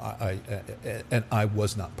 So I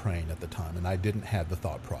was not praying at the time, and I didn't have the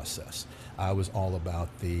thought process. I was all about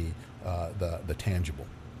the tangible.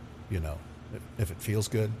 If it feels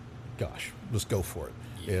good, gosh, let's go for it.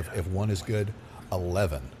 Yeah. If one is good,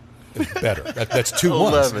 11 is better. That's 2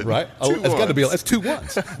 ones, right? It's got to be. That's 2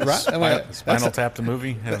 ones, right? Spinal Tap the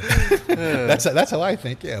movie. Yeah. That's how I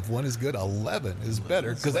think. Yeah, if one is good, 11 is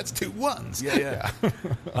better because that's 2 ones. Yeah.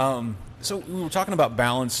 So we were talking about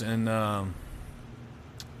balance and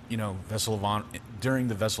Vessel of Honor. During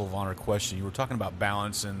the Vessel of Honor question, you were talking about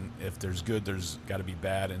balance and if there's good, there's got to be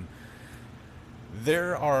bad. And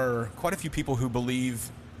there are quite a few people who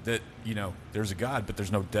believe that there's a God, but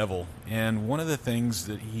there's no devil. And one of the things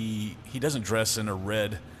that he doesn't dress in a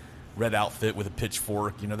red outfit with a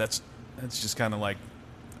pitchfork. That's just kind of like,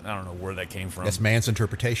 I don't know where that came from. That's man's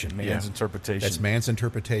interpretation. Interpretation. That's man's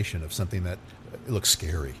interpretation of something that looks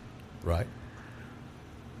scary, right?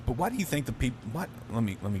 But why do you think the people? Let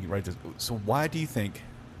me write this. So why do you think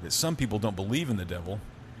that some people don't believe in the devil,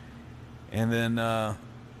 and then?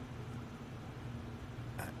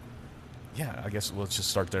 I guess let's just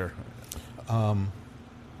start there.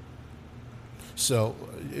 So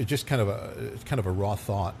it's just kind of a raw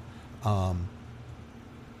thought.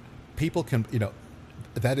 People can,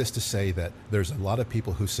 that is to say that there's a lot of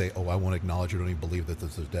people who say, "Oh, I won't acknowledge or don't even believe that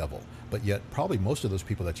there's a devil." But yet, probably most of those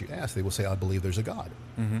people that you ask, they will say, "I believe there's a God."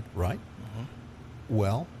 Right?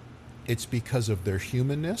 Well, it's because of their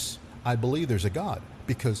humanness. I believe there's a God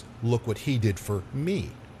because look what He did for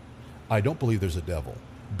me. I don't believe there's a devil.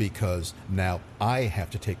 Because now I have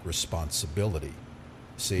to take responsibility.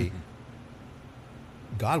 See,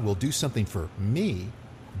 God will do something for me,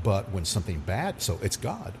 but when something bad, so it's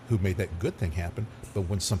God who made that good thing happen, but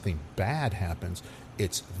when something bad happens,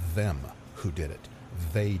 it's them who did it.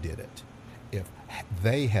 They did it. If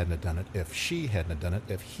they hadn't done it, if she hadn't done it,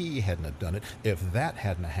 if he hadn't done it, if that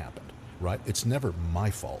hadn't happened, right? It's never my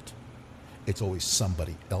fault. It's always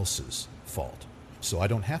somebody else's fault. So I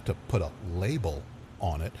don't have to put a label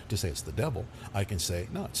on it to say it's the devil. I can say,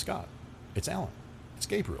 no, it's Scott, it's Alan, it's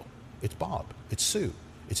Gabriel, it's Bob, it's Sue,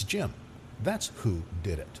 it's Jim. That's who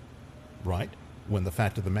did it, right? When the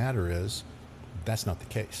fact of the matter is, that's not the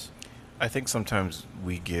case. I think sometimes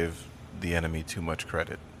we give the enemy too much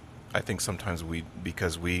credit. I think sometimes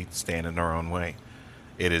because we stand in our own way,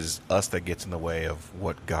 it is us that gets in the way of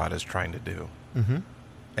what God is trying to do. Mm-hmm.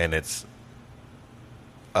 And it's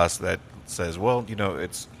us that says, well,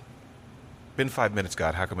 it's been 5 minutes,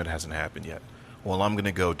 God, how come it hasn't happened yet? Well, I'm going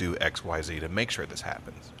to go do X, Y, Z to make sure this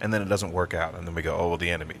happens. And then it doesn't work out. And then we go, oh, well, the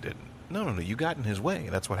enemy didn't. No, you got in his way.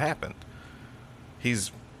 That's what happened.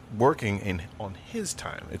 He's working on his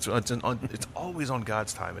time. It's always on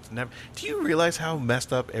God's time. It's never. Do you realize how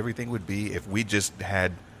messed up everything would be if we just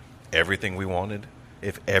had everything we wanted?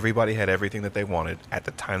 If everybody had everything that they wanted at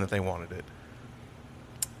the time that they wanted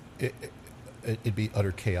it? It'd be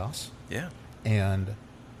utter chaos. Yeah. And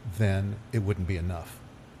then it wouldn't be enough.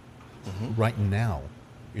 Mm-hmm. Right now,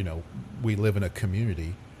 we live in a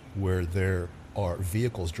community where there are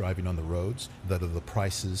vehicles driving on the roads that are the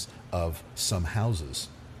prices of some houses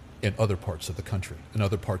in other parts of the country, in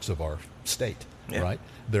other parts of our state, right?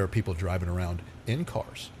 There are people driving around in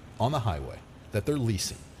cars on the highway that they're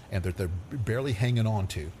leasing and that they're barely hanging on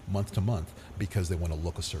to month because they want to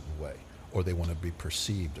look a certain way or they want to be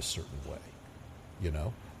perceived a certain way.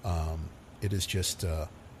 It is just,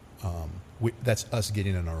 that's us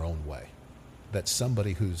getting in our own way. That's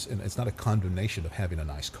somebody and it's not a condemnation of having a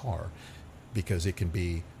nice car, because it can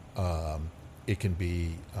be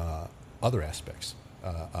other aspects,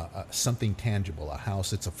 something tangible, a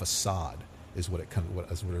house. It's a facade, is what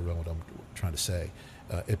I'm trying to say.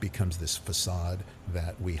 It becomes this facade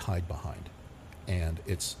that we hide behind, and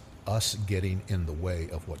it's us getting in the way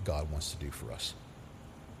of what God wants to do for us.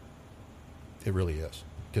 It really is.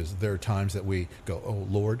 Because there are times that we go, oh,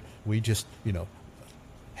 Lord, we just,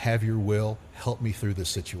 have your will, help me through this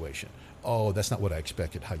situation. Oh, that's not what I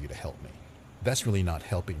expected, how you to help me. That's really not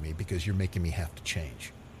helping me because you're making me have to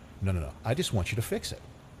change. No. I just want you to fix it.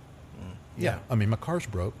 Yeah. I mean, my car's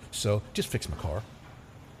broke, so just fix my car,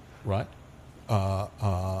 right?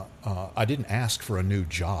 I didn't ask for a new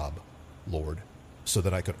job, Lord, so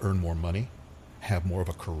that I could earn more money, have more of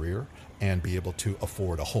a career, and be able to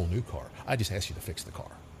afford a whole new car. I just asked you to fix the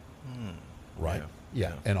car. Right?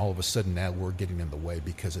 Yeah. And all of a sudden now we're getting in the way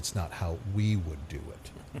because it's not how we would do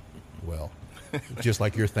it. Well, just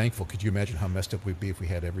like you're thankful, could you imagine how messed up we'd be if we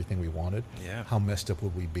had everything we wanted? Yeah. How messed up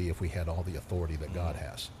would we be if we had all the authority that God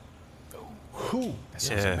has? Whew, that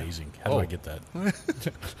sounds amazing. How do I get that?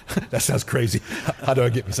 That sounds crazy. How do I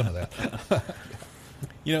get me some of that?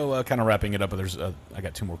 Kind of wrapping it up, I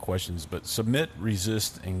got two more questions, but submit,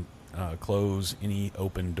 resist, and close any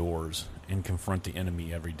open doors and confront the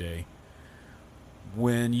enemy every day.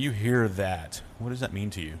 When you hear that, what does that mean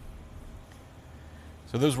to you?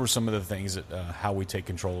 So those were some of the things that how we take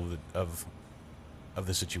control of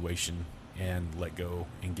the situation and let go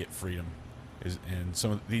and get freedom. And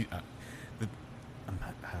some of the I'm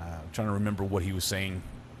trying to remember what he was saying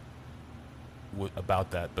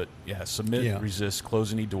about that, but submit, resist,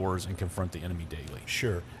 close any doors, and confront the enemy daily.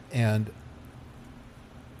 Sure, and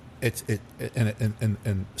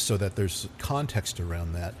and so that there's context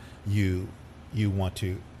around that, you want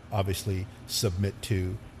to obviously submit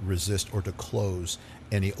to, resist, or to close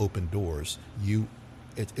any open doors.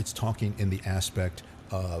 It's talking in the aspect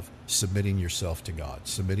of submitting yourself to God,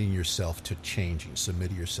 submitting yourself to changing,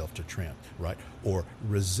 submitting yourself to right? Or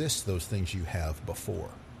resist those things you have before,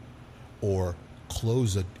 or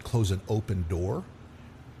close an open door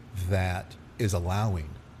that is allowing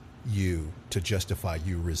you to justify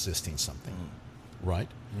you resisting something, right?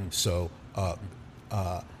 So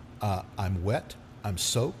I'm wet, I'm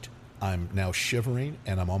soaked, I'm now shivering,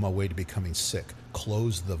 and I'm on my way to becoming sick.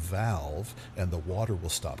 Close the valve and the water will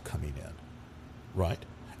stop coming in, right?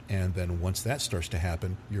 And then once that starts to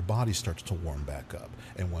happen, your body starts to warm back up.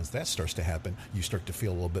 And once that starts to happen, you start to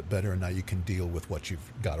feel a little bit better, and now you can deal with what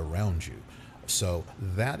you've got around you. So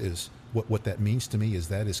that is what that means to me, is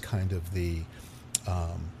that is kind of the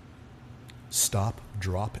stop,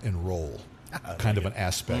 drop, and roll kind of an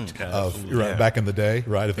aspect of back in the day,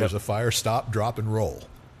 right? If there's a fire, stop, drop, and roll,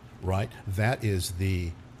 right? That is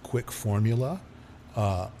the quick formula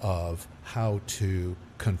of how to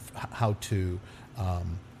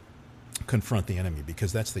confront the enemy,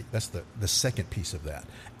 because that's the second piece of that.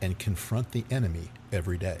 And confront the enemy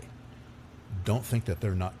every day. Don't think that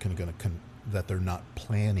they're not that they're not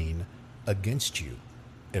planning against you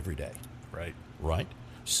every day. Right.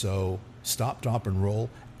 So stop, drop, and roll,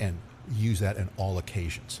 and use that in all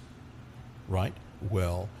occasions. Right.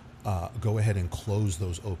 Well, go ahead and close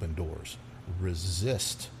those open doors.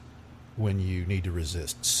 Resist when you need to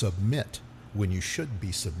resist. Submit when you should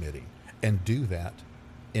be submitting, and do that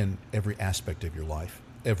in every aspect of your life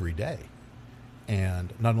every day.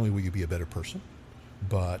 And not only will you be a better person,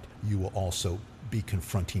 but you will also be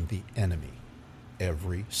confronting the enemy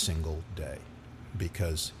every single day,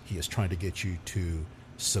 because he is trying to get you to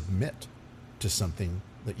submit to something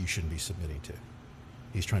that you shouldn't be submitting to.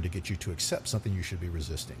 He's trying to get you to accept something you should be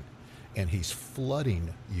resisting. And he's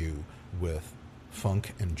flooding you with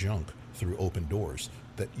funk and junk through open doors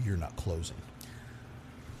that you're not closing.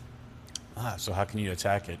 So how can you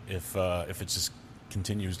attack it if it just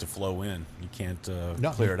continues to flow in? You can't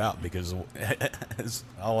clear it out, because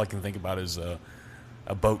all I can think about is a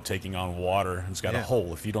boat taking on water, and it's got a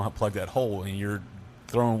hole. If you don't plug that hole and you're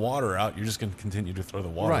throwing water out, you're just going to continue to throw the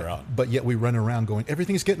water out. But yet we run around going,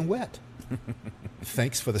 everything's getting wet.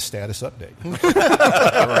 Thanks for the status update.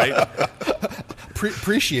 Right?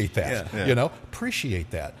 Appreciate that.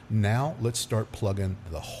 Appreciate that. Now let's start plugging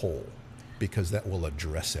the hole, because that will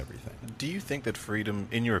address everything. Do you think that freedom,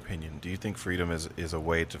 in your opinion, do you think freedom is a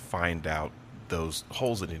way to find out those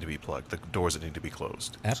holes that need to be plugged, the doors that need to be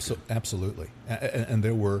closed? Absolutely. And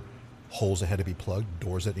there were holes that had to be plugged,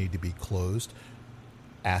 doors that need to be closed,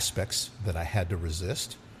 aspects that I had to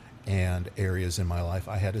resist, and areas in my life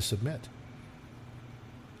I had to submit.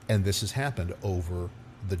 And this has happened over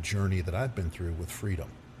the journey that I've been through with freedom.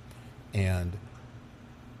 And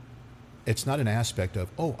it's not an aspect of,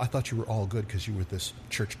 oh, I thought you were all good because you were this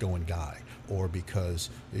church-going guy, or because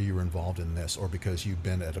you were involved in this, or because you've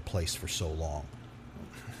been at a place for so long.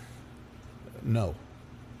 No.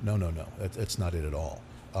 It's not it at all.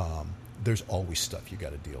 There's always stuff you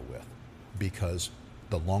got to deal with, because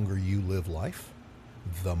the longer you live life,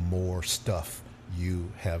 the more stuff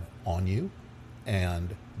you have on you,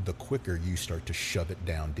 and the quicker you start to shove it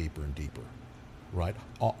down deeper and deeper, right?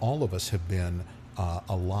 All of us have been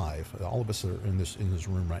alive. All of us that are in this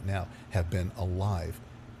room right now have been alive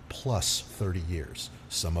plus 30 years.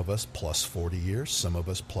 Some of us plus 40 years. Some of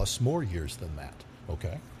us plus more years than that,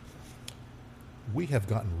 okay? We have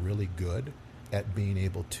gotten really good at being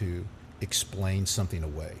able to explain something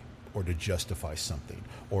away, or to justify something,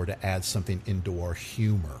 or to add something into our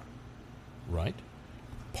humor, right?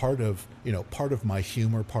 Part of my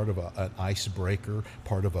humor, part of an icebreaker,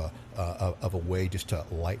 part of a way just to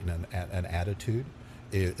lighten an attitude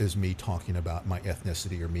is me talking about my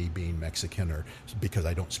ethnicity, or me being Mexican, or because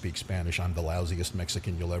I don't speak Spanish, I'm the lousiest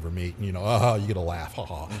Mexican you'll ever meet. And, you get a laugh,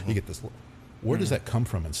 You get this. Where does that come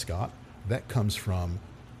from in Scott? That comes from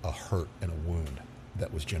a hurt and a wound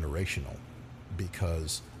that was generational,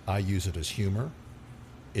 because I use it as humor.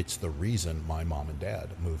 It's the reason my mom and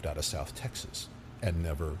dad moved out of South Texas and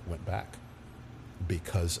never went back,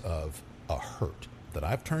 because of a hurt that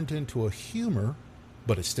I've turned into a humor,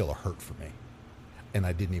 but it's still a hurt for me. And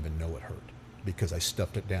I didn't even know it hurt, because I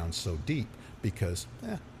stuffed it down so deep, because,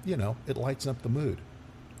 it lightens up the mood.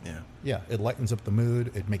 Yeah, it lightens up the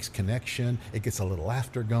mood. It makes connection. It gets a little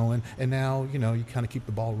laughter going. And now, you kind of keep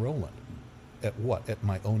the ball rolling. At what? At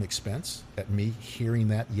my own expense? At me hearing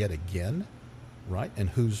that yet again? Right? And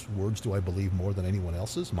whose words do I believe more than anyone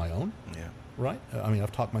else's? My own? Yeah. Right? I mean,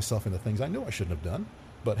 I've talked myself into things I knew I shouldn't have done.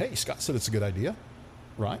 But hey, Scott said it's a good idea.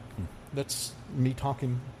 Right? That's me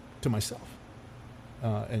talking to myself.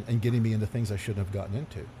 And getting me into things I shouldn't have gotten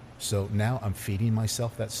into. So now I'm feeding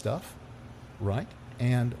myself that stuff. Right?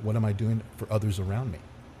 And what am I doing for others around me?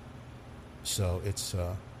 So it's,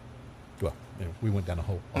 we went down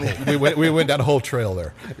we went down a whole trail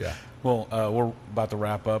there. Yeah. Well, we're about to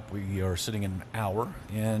wrap up. We are sitting in an hour,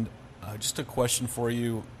 and just a question for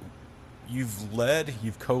you. You've led,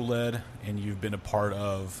 you've co-led, and you've been a part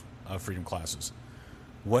of freedom classes.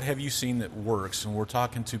 What have you seen that works? And we're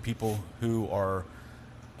talking to people who are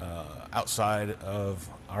outside of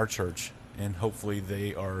our church, and hopefully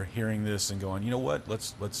they are hearing this and going, you know what?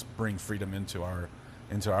 Let's bring freedom into our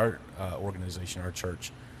organization, our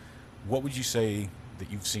church. What would you say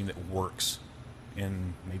that you've seen that works,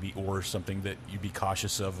 and maybe or something that you'd be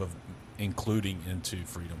cautious of including into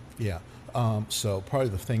freedom? Yeah. So part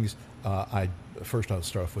of the things I'll start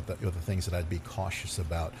off with the things that I'd be cautious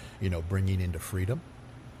about, bringing into freedom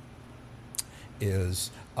is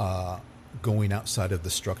going outside of the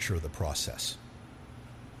structure of the process.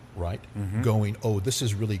 Right? Mm-hmm. Going, this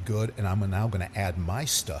is really good, and I'm now going to add my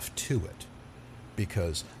stuff to it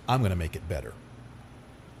because I'm going to make it better.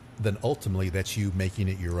 Then ultimately that's you making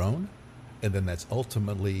it your own, and then that's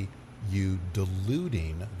ultimately you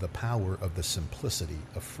diluting the power of the simplicity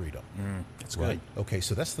of freedom. That's right? Good. Okay,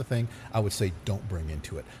 so that's the thing I would say, don't bring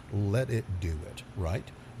into it. Let it do it, right?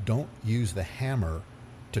 Don't use the hammer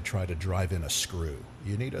to try to drive in a screw.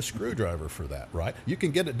 You need a screwdriver for that, right? You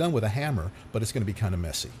can get it done with a hammer, but it's going to be kind of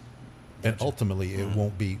messy, And ultimately, it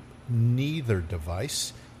won't be neither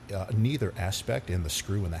device, neither aspect in the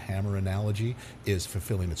screw and the hammer analogy is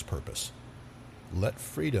fulfilling its purpose. Let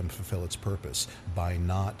freedom fulfill its purpose by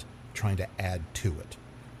not trying to add to it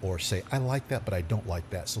or say, I like that, but I don't like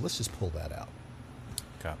that, so let's just pull that out.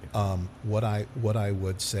 Copy. What I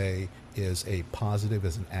would say is a positive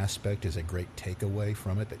as an aspect is a great takeaway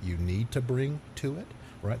from it that you need to bring to it,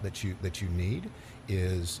 right? That you need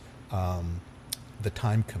is the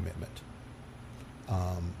time commitment,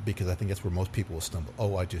 because I think that's where most people will stumble.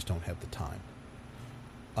 Oh, I just don't have the time.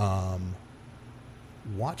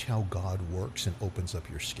 Watch how God works and opens up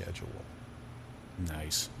your schedule.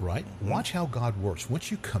 Nice. Right? Mm-hmm. Watch how God works.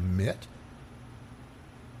 Once you commit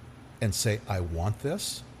and say, I want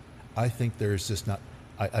this, I think there's this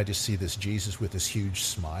I just see this Jesus with this huge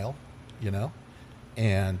smile,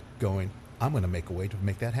 and going, I'm going to make a way to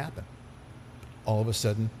make that happen. All of a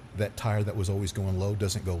sudden, that tire that was always going low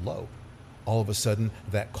doesn't go low. All of a sudden,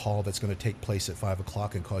 that call that's going to take place at 5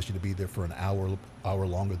 o'clock and cause you to be there for an hour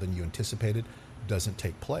longer than you anticipated doesn't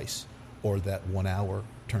take place. Or that 1 hour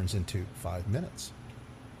turns into 5 minutes.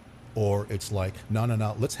 Or it's like, no,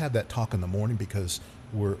 let's have that talk in the morning because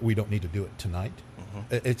we don't need to do it tonight.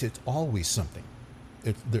 Mm-hmm. It's always something.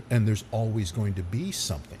 And there's always going to be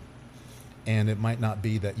something. And it might not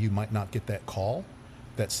be that you might not get that call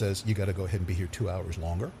that says you got to go ahead and be here 2 hours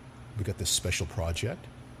longer. We got this special project.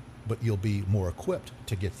 But you'll be more equipped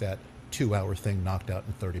to get that 2 hour thing knocked out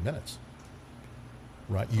in 30 minutes.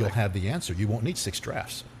 Right? You'll have the answer. You won't need 6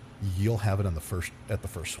 drafts. You'll have it at the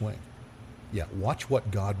first swing. Yeah, watch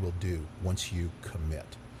what God will do once you commit.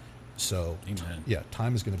 So, Amen.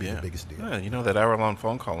 Time is going to be the biggest deal. Yeah, that hour-long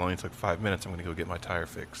phone call only took 5 minutes. I'm going to go get my tire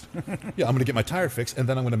fixed. Yeah, I'm going to get my tire fixed, and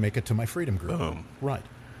then I'm going to make it to my freedom group. Boom. Right.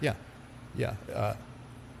 Yeah.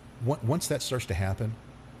 Once that starts to happen,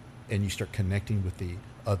 and you start connecting with the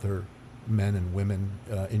other men and women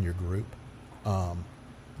in your group,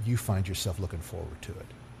 you find yourself looking forward to it.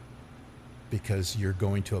 Because you're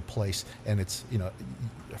going to a place, and it's,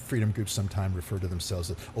 freedom groups sometimes refer to themselves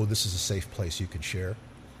as, this is a safe place you can share.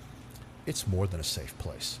 It's more than a safe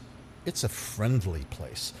place. It's a friendly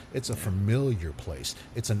place. It's a familiar place.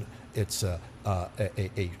 There's a lot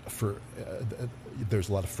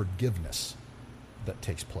of forgiveness that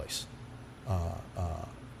takes place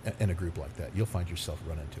in a group like that. You'll find yourself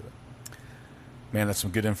run into it. Man, that's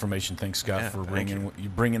some good information. Thanks, Scott, for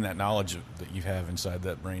bringing that knowledge that you have inside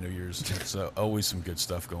that brain of yours. It's always some good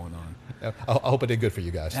stuff going on. I hope I did good for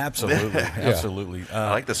you guys. Absolutely, absolutely. I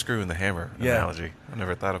like the screw and the hammer analogy. I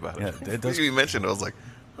never thought about it. Yeah, it does. You mentioned it, I was like,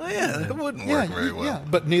 that wouldn't work very well. Yeah,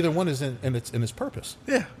 but neither one is in its purpose.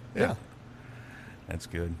 Yeah. That's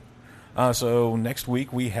good. So next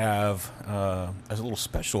week we have as a little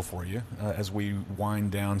special for you as we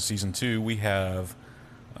wind down season 2. We have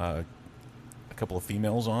a couple of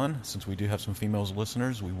females on. Since we do have some females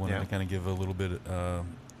listeners, we wanted to kind of give a little bit.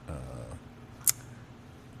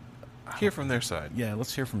 Hear from their side. Yeah,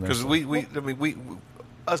 let's hear from their side. Because we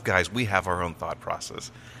us guys, we have our own thought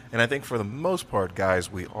process, and I think for the most part,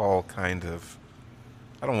 guys, we all kind of.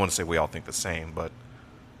 I don't want to say we all think the same, but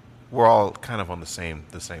we're all kind of on the same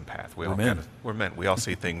path. We're men. We all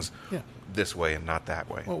see things this way and not that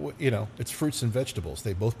way. Well, it's fruits and vegetables.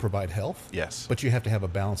 They both provide health. Yes. But you have to have a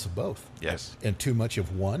balance of both. Yes. And too much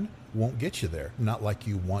of one won't get you there. Not like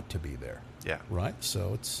you want to be there. Yeah. Right.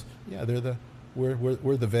 So we're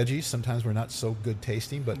the veggies. Sometimes we're not so good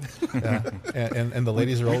tasting, but and the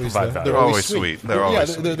ladies are always they're always sweet.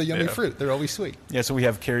 They're the yummy fruit. They're always sweet. Yeah, so we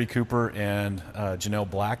have Carrie Cooper and Janelle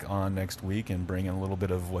Black on next week and bring in a little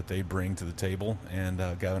bit of what they bring to the table and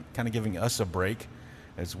kind of giving us a break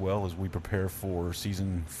as well as we prepare for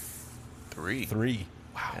season 3.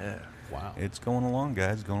 Wow. Yeah. Wow. It's going along,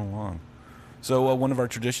 guys. Going along. So one of our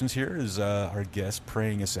traditions here is our guest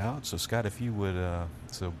praying us out. So, Scott, if you would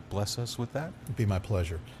bless us with that. It'd be my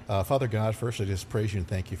pleasure. Father God, first I just praise you and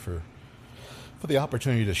thank you for the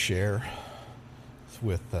opportunity to share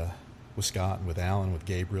with Scott and with Alan, with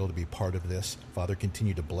Gabriel, to be part of this. Father,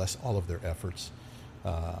 continue to bless all of their efforts.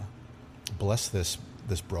 Bless this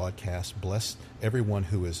broadcast. Bless everyone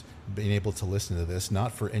who is being able to listen to this,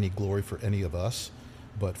 not for any glory for any of us,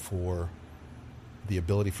 but for the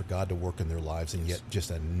ability for God to work in their lives, and yet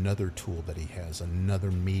just another tool that he has,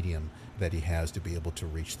 another medium that he has to be able to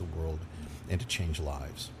reach the world and to change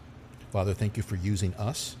lives. Father, thank you for using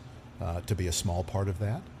us to be a small part of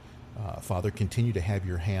that. Father, continue to have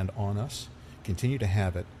your hand on us. Continue to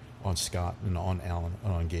have it on Scott and on Alan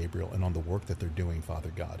and on Gabriel and on the work that they're doing,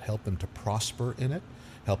 Father God. Help them to prosper in it.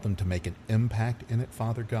 Help them to make an impact in it,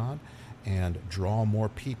 Father God, and draw more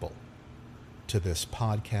people to this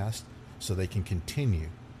podcast so they can continue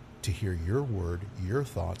to hear your word, your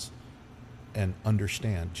thoughts, and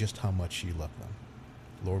understand just how much you love them.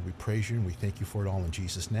 Lord, we praise you and we thank you for it all in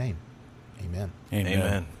Jesus' name. Amen. Amen.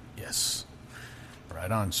 Amen. Yes.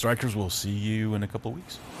 Right on. Strikers, we'll see you in a couple of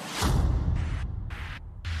weeks.